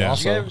to too. Yeah.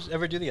 Also, You guys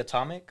ever do the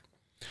atomic?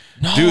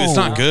 no, Dude, it's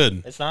not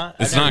good. It's not.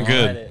 It's I've not never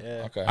good. tried it,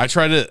 yeah. Okay. I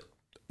tried it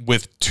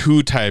with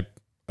 2 type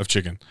of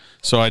chicken.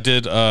 So I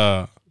did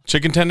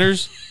chicken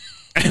tenders,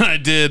 and I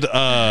did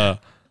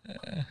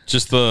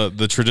just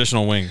the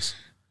traditional wings.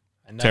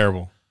 I know.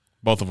 Terrible,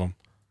 both of them.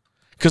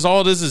 Because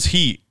all it is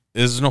heat.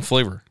 There's no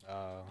flavor.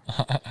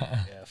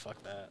 Yeah,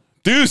 fuck that.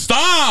 Dude,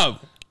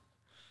 stop!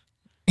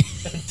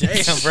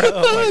 Damn, bro.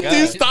 Oh my God.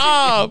 Dude,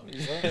 stop!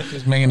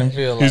 Just making him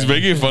feel like He's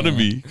making fun of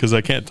me because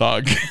I can't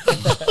talk.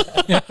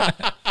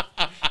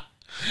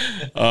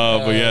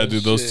 But yeah,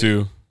 dude, those shit.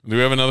 two. Do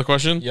we have another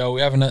question? Yo,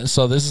 we have another.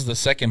 So this is the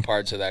second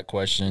part to that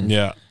question.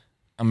 Yeah.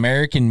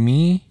 American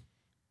Me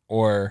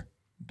or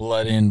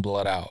Blood In,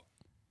 Blood Out?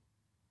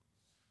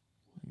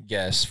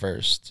 Guess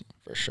first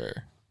for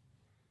sure.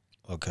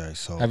 Okay,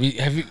 so Have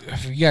you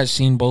guys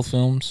seen both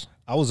films?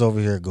 I was over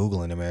here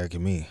Googling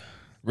American Me.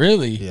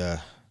 Really?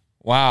 Yeah.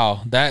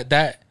 Wow.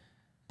 That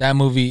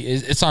movie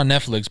it's on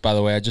Netflix, by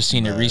the way. I just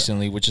seen it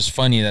recently, which is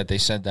funny that they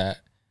said that.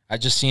 I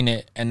just seen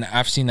it, and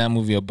I've seen that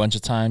movie a bunch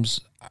of times.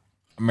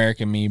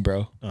 American Me,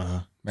 bro.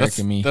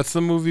 American Me. That's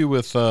the movie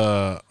with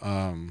what's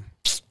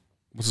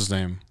his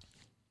name?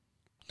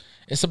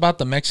 It's about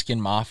the Mexican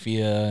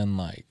mafia and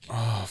like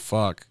Oh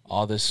fuck.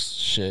 all this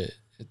shit.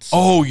 It's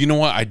Oh, you know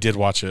what? I did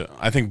watch it.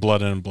 I think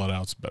Blood In and Blood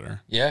Out's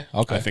better. yeah.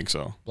 Okay. I think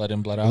so. Blood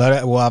In, Blood Out.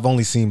 Well, I've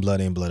only seen Blood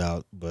In, Blood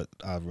Out, but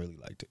I really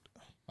liked it.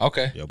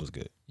 Okay. Yeah, it was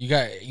good. You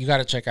got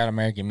to check out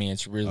American Me.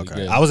 It's really Okay.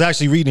 good. I was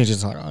actually reading it,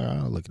 just like,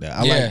 oh, look at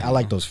that. I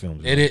like those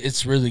films.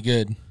 It's really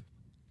good.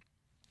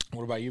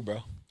 What about you, bro?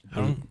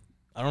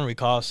 I don't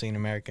recall seeing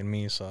American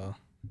Me, so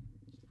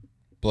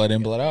Blood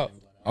In, Blood Out.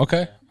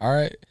 Okay. All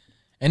right.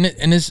 And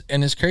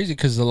it's crazy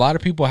because a lot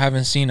of people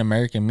haven't seen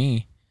American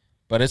Me,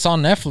 but it's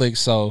on Netflix.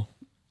 So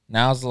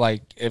now it's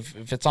like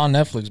if it's on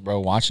Netflix, bro,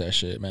 watch that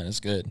shit, man. It's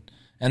good.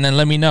 And then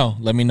let me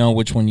know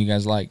which one you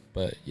guys like.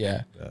 But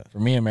yeah, for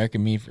me,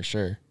 American Me for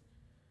sure.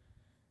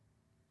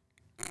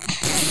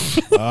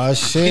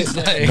 Shit.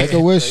 like- Make a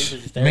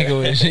wish. Make a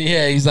wish.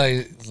 Yeah, he's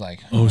like,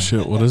 Oh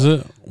shit, what is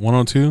it?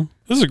 102?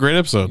 This is a great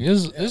episode.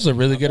 This is a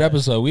really good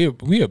episode.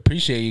 We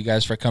appreciate you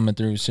guys for coming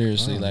through.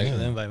 Seriously, thanks for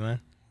the invite, man.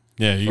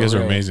 Yeah, you guys are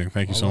real. amazing.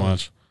 Thank you so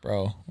much.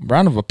 bro.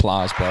 Round of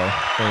applause, bro.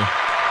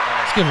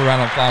 Let's give a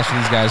round of applause for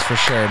these guys for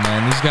sure,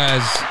 man. These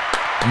guys,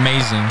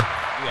 amazing.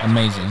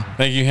 Amazing.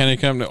 Thank you,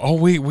 Handicap. Oh,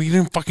 wait, we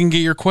didn't fucking get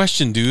your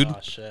question, dude. Oh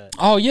shit.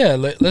 Oh, yeah.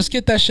 Let's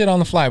get that shit on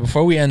the fly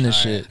before we end this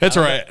shit. That's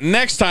all right.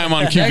 Next time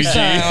on QPG. Next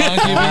time on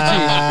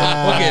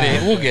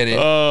QPG. We'll get it.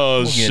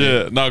 Oh, get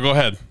shit. No, go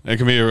ahead. It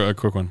can be a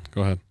quick one.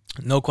 Go ahead.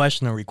 No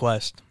question or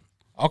request.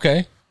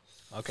 Okay.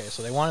 Okay,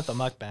 so they wanted the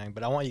mukbang,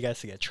 but I want you guys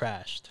to get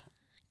trashed.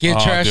 Get Oh,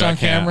 trash dude, on I can't.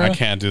 camera. I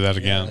can't do that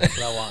again. That's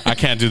what I want. I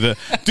can't do that.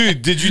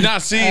 Dude, did you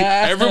not see?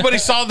 Everybody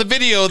saw the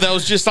video that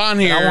was just on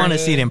here. I want to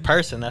see it in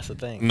person. That's the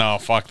thing. No,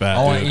 fuck that.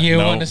 I want dude. you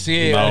No, want to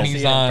see it no. when See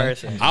he's it in on.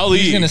 person. I'll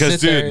He's eat gonna because,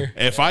 sit dude, there.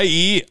 if I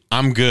eat,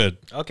 I'm good.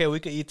 Okay,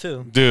 we could eat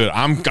too. Dude,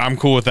 I'm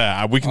cool with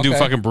that. We can do Okay.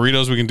 fucking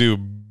burritos. We can do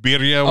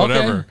birria,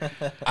 whatever.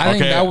 I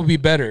think Okay. that would be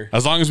better.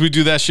 As long as we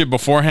do that shit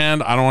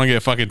beforehand, I don't want to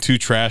get fucking too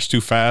trash too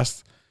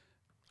fast.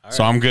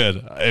 So I'm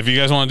good. If you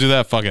guys want to do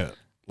that, fuck it.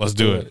 Let's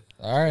do it.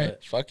 All right.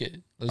 Fuck it.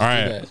 Let's All do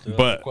right. that.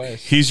 But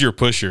Request. he's your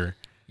pusher.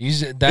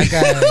 That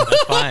guy.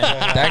 That's fine.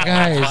 That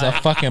guy is a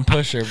fucking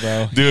pusher,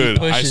 bro. He Dude,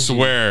 I pushes you.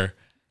 swear.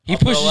 He I'll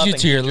throw pushes up you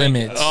and to your keep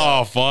drinking. limits.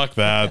 Oh, fuck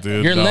that,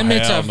 dude. Your No,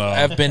 limits hell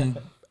no.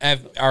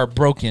 are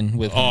broken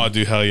with him. Oh,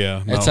 dude, hell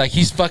yeah. No. It's like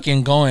he's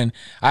fucking going.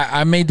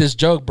 I made this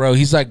joke, bro.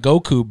 He's like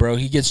Goku, bro.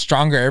 He gets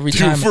stronger every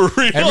time. for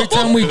real? Every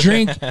time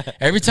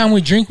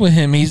we drink with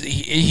him,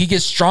 he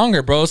gets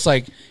stronger, bro. It's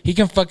like he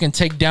can fucking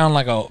take down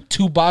like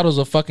 2 bottles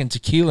of fucking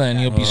tequila and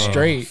he'll be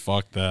straight.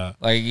 Fuck that.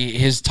 Like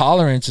his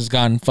tolerance has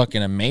gotten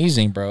fucking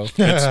amazing, bro.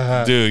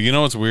 Dude, you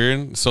know what's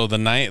weird? So the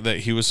night that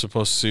he was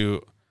supposed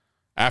to,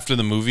 after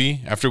the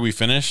movie, after we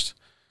finished,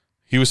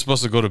 he was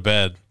supposed to go to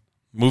bed.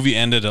 Movie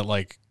ended at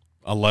like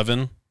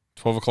 11,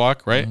 12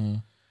 o'clock, right?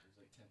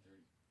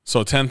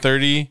 So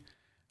 10:30,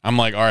 I'm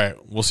like, all right,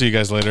 we'll see you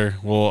guys later.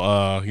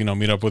 We'll,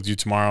 meet up with you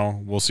tomorrow.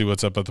 We'll see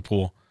what's up at the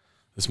pool.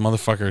 This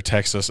motherfucker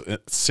texts us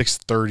at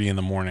 6:30 in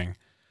the morning.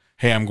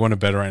 Hey, I'm going to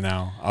bed right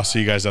now. I'll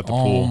see you guys at the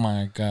pool. Oh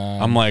my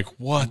god. I'm like,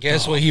 what?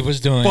 Guess the what he was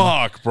doing?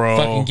 fuck, bro?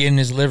 Fucking getting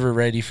his liver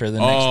ready for the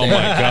next Oh day.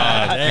 my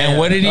god. And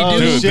what did he Oh,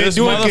 do? Dude, shit, this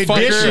doing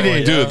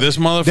conditioning. motherfucker, dude, this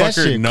That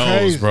motherfucker shit knows,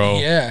 crazy. bro.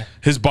 Yeah.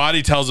 His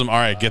body tells him, all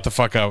right, get the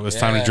fuck up. It's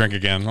time to Yeah. drink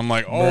again. I'm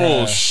like,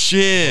 oh, Bruh.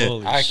 shit.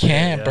 Holy I shit,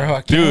 can't, yeah. bro. I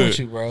can't Dude. with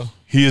you, bro.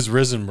 He is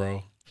risen,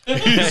 bro.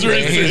 He's He's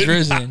risen.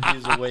 risen.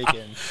 He's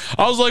awakened.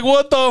 I was like,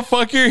 what the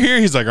fuck? You're here?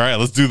 He's like, all right,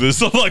 let's do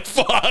this. I'm like,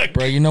 fuck.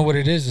 Bro, you know what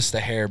it is? It's the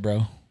hair,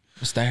 bro.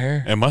 It's the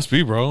hair. It must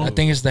be, bro. I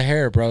think it's the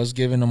hair, bro. It's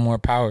giving him more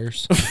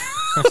powers.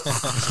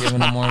 It's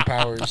giving him more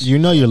powers. You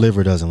know your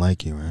liver doesn't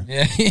like you, right?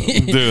 Yeah.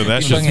 Dude,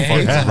 that He shit's fucking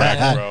fucking hates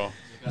wrecked, bro.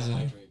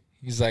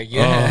 He's like,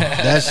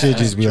 yeah. That shit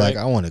just be like,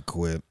 I want to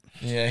quit.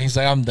 Yeah, he's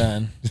like, I'm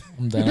done.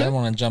 I don't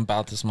want to jump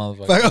out this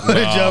motherfucker. Like, I want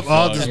to jump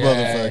off fuck. this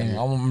Yeah,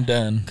 motherfucker. I'm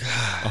done.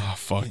 Oh,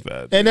 fuck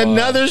that. And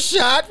another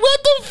shot. What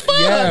the fuck?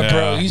 Yeah,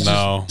 bro. Yeah, He's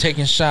no. just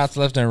taking shots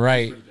left and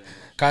right.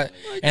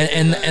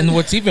 And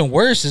what's even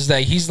worse is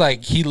that he's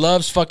like, he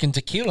loves fucking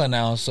tequila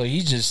now. So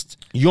You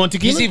want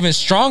tequila? he's even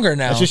stronger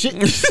now. That's your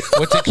shit?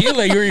 With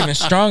tequila, you're even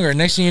stronger.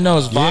 Next thing you know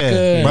is vodka.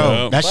 Yeah,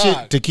 bro. and That fuck.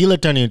 shit, tequila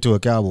turned you into a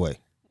cowboy.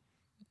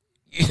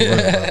 For real,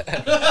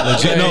 bro.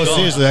 Legit, no,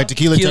 seriously, like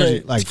tequila turned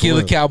you, like, for tequila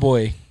real.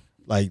 cowboy.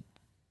 Like,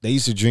 they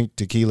used to drink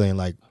tequila and,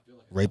 like,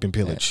 rape and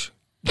pillage.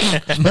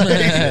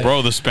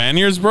 Bro, the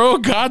Spaniards, bro?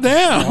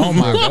 Goddamn. Oh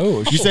my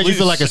gosh. You said you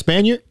feel like a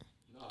Spaniard?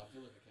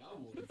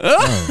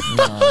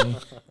 No,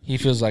 he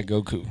feels like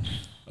Goku.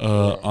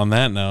 On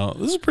that note,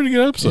 this is a pretty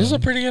good episode. This is a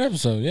pretty good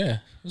episode, yeah.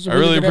 This is a I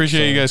really good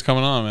appreciate you episode. guys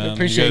coming on, man.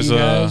 Appreciate you you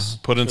guys, guys.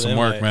 put in For some the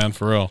work, invite. man,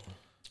 for real.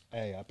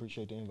 Hey, I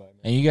appreciate the invite, man.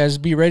 And you guys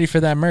be ready for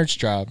that merch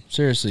drop.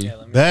 Seriously. Yeah,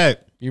 let me-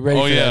 Bet. Be ready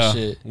Oh, for yeah. that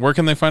shit. Where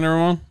can they find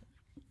everyone?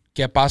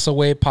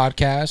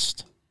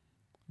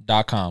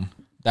 GetBossAwayPodcast.com.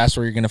 That's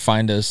where you're going to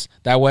find us.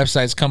 That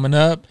website's coming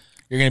up.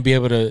 You're going to be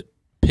able to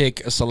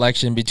pick a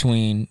selection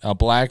between a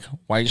black,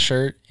 white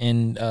shirt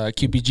in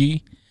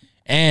QPG.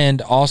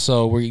 And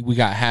also, we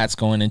got hats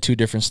going in 2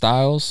 different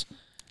styles.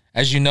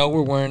 As you know,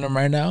 we're wearing them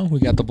right now. We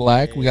got the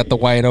black. We got the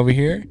white over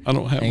here. I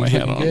don't have And my he's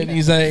hat looking on. good.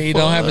 He's like, he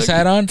don't have his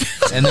hat on.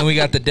 And then we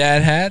got the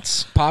dad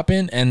hats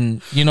popping.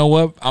 And you know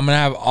what? I'm gonna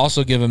have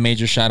also give a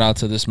major shout out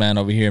to this man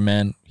over here,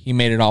 man. He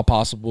made it all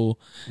possible.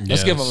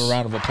 Let's give him a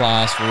round of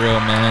applause for real,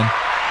 man.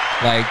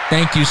 Like,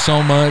 thank you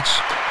so much.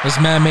 This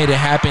man made it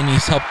happen.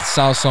 He's helped us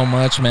out so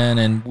much, man,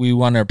 and we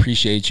want to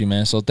appreciate you,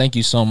 man. So thank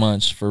you so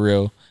much for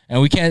real. And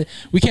we can't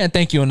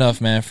thank you enough,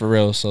 man, for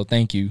real. So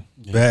thank you.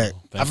 Bet.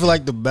 I feel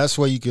like the best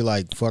way you could,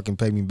 like, fucking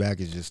pay me back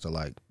is just to,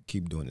 like,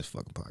 keep doing this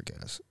fucking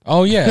podcast.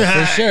 Oh yeah,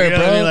 for sure, You know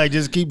bro. what I mean? Like,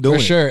 just keep doing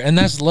For sure. And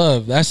that's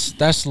love.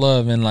 That's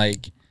love. And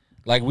like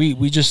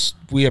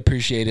we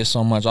appreciate it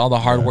so much. All the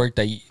hard work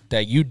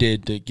that you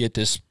did to get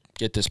this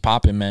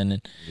popping, man.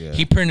 And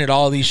he printed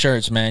all these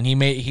shirts, man.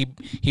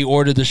 He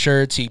ordered the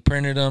shirts, he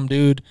printed them,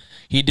 dude.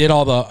 He did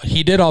all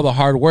the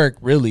hard work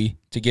really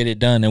to get it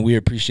done, and we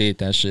appreciate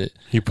that shit.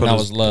 He put And that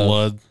his was love.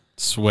 blood,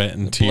 sweat,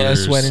 and Blood,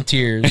 tears sweat, and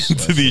tears.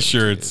 into these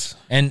shirts.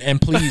 And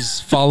please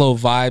follow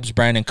Vibes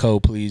Brand & Co.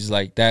 Please,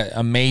 like that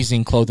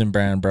amazing clothing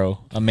brand, bro.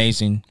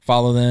 Amazing.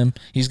 Follow them.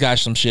 He's got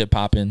some shit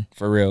popping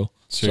for real.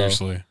 So,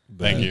 Seriously.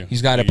 Thank you.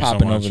 he's got Thank it you so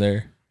popping much. over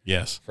there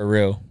Yes. for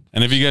real.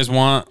 And if you guys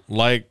want,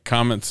 like,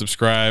 comment,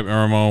 subscribe,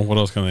 RMO, what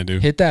else can they do?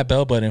 Hit that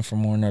bell button for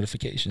more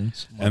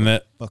notifications. And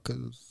that,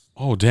 Fuckers.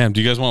 oh, damn.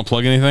 Do you guys want to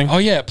plug anything? Oh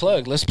yeah,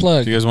 plug. Let's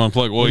plug. Do you guys want to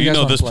plug? Well, What do you guys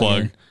know wanna this plug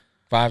plug. in?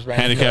 Vibes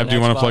Brand & Handicap, Co. do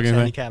you want to plug anything?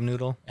 Handicap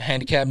noodle.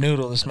 Handicap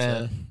Noodle, this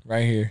man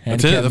right here.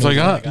 That's it? That's all you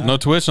got? No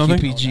Twitch, nothing?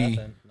 QPG.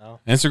 No.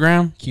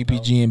 Instagram?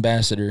 QPG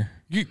ambassador.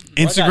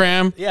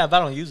 Instagram? Yeah,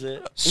 but I don't use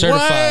it.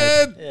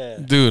 Certified. What? Yeah.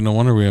 Dude, no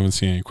wonder we haven't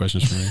seen any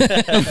questions from you.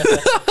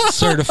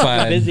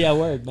 Certified. Busy at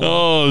work, man.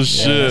 Oh,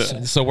 shit.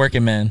 It's a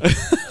working man.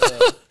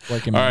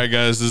 Working All man. right,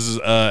 guys. This is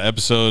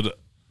episode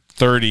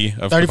 30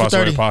 of 30 the for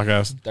 30.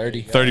 Podcast.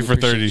 30. 30 for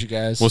Appreciate 30. you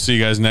guys. We'll see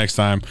you guys next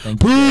time.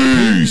 Thank you.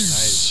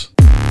 Peace.